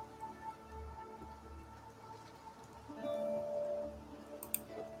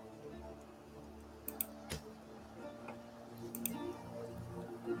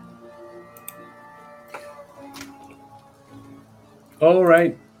 All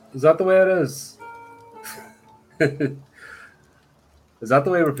right. Is that the way it is? Is that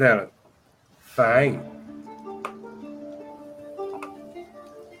the way we're playing it? Fine.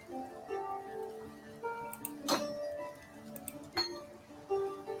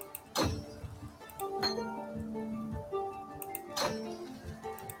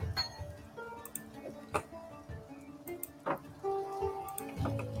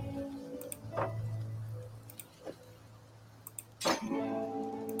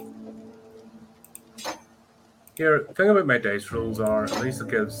 Here, the thing about my dice rolls are at least it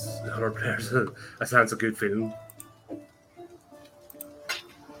gives other players a sense of good feeling.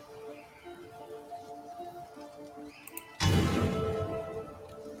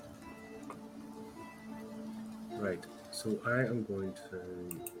 Right, so I am going to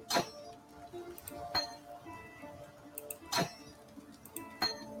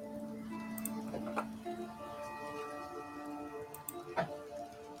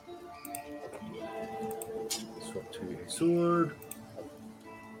swap to a sword.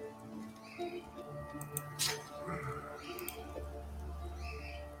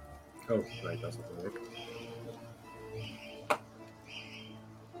 Oh, right, that's not going to work.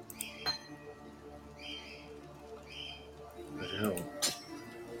 What the hell?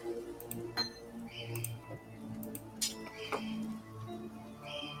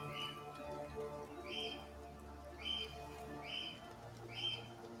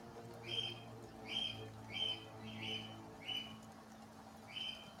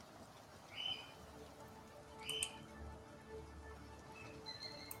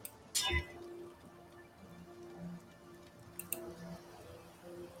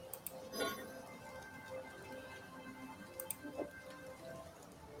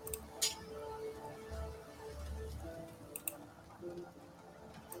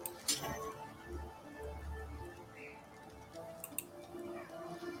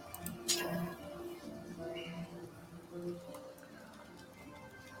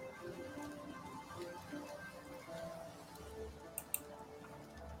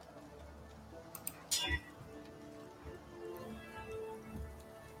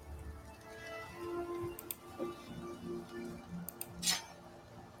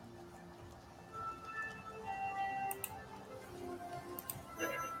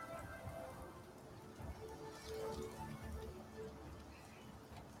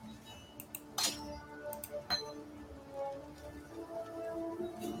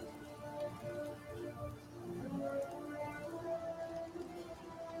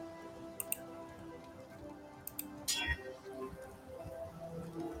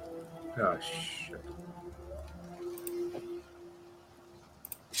 Ah, shit.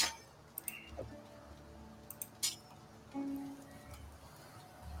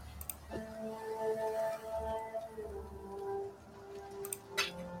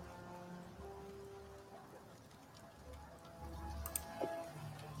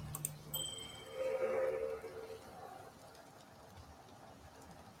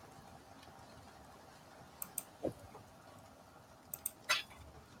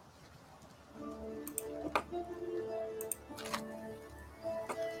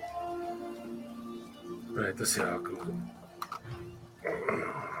 Right, let's see how it goes.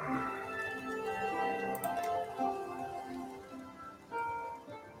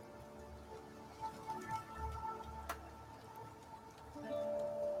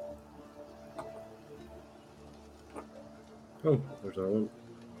 Oh, there's another one.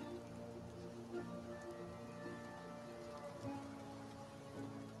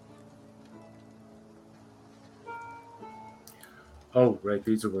 Oh, right,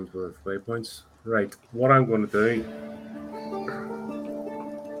 these are ones with waypoints. Right, what I'm going to do.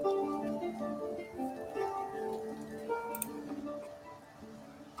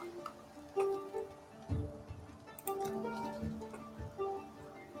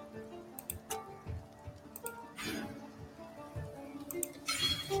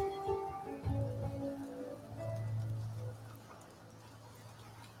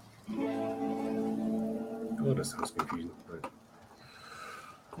 Oh, this sounds confusing. Right.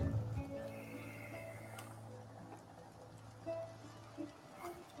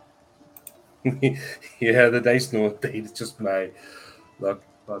 Yeah, the dice know indeed. It's just my luck.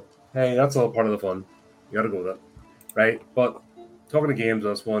 But hey, that's all part of the fun. You gotta go with it. Right. But talking to games,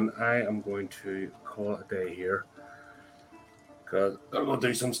 this one, I am going to call it a day here. Because I'm going to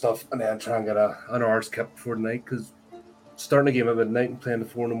do some stuff and then try and get an hour skip before the night. Because starting a game at midnight and playing at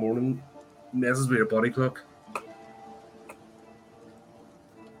 4 in the morning messes with your body clock.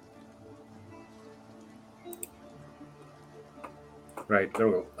 Right, there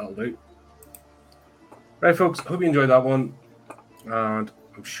we go. That'll do. Right, folks, hope you enjoyed that one. And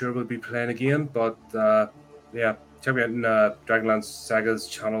I'm sure we'll be playing again. But yeah, check me out in Dragonlance Saga's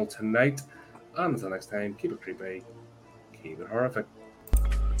channel tonight. And until next time, keep it creepy, keep it horrific.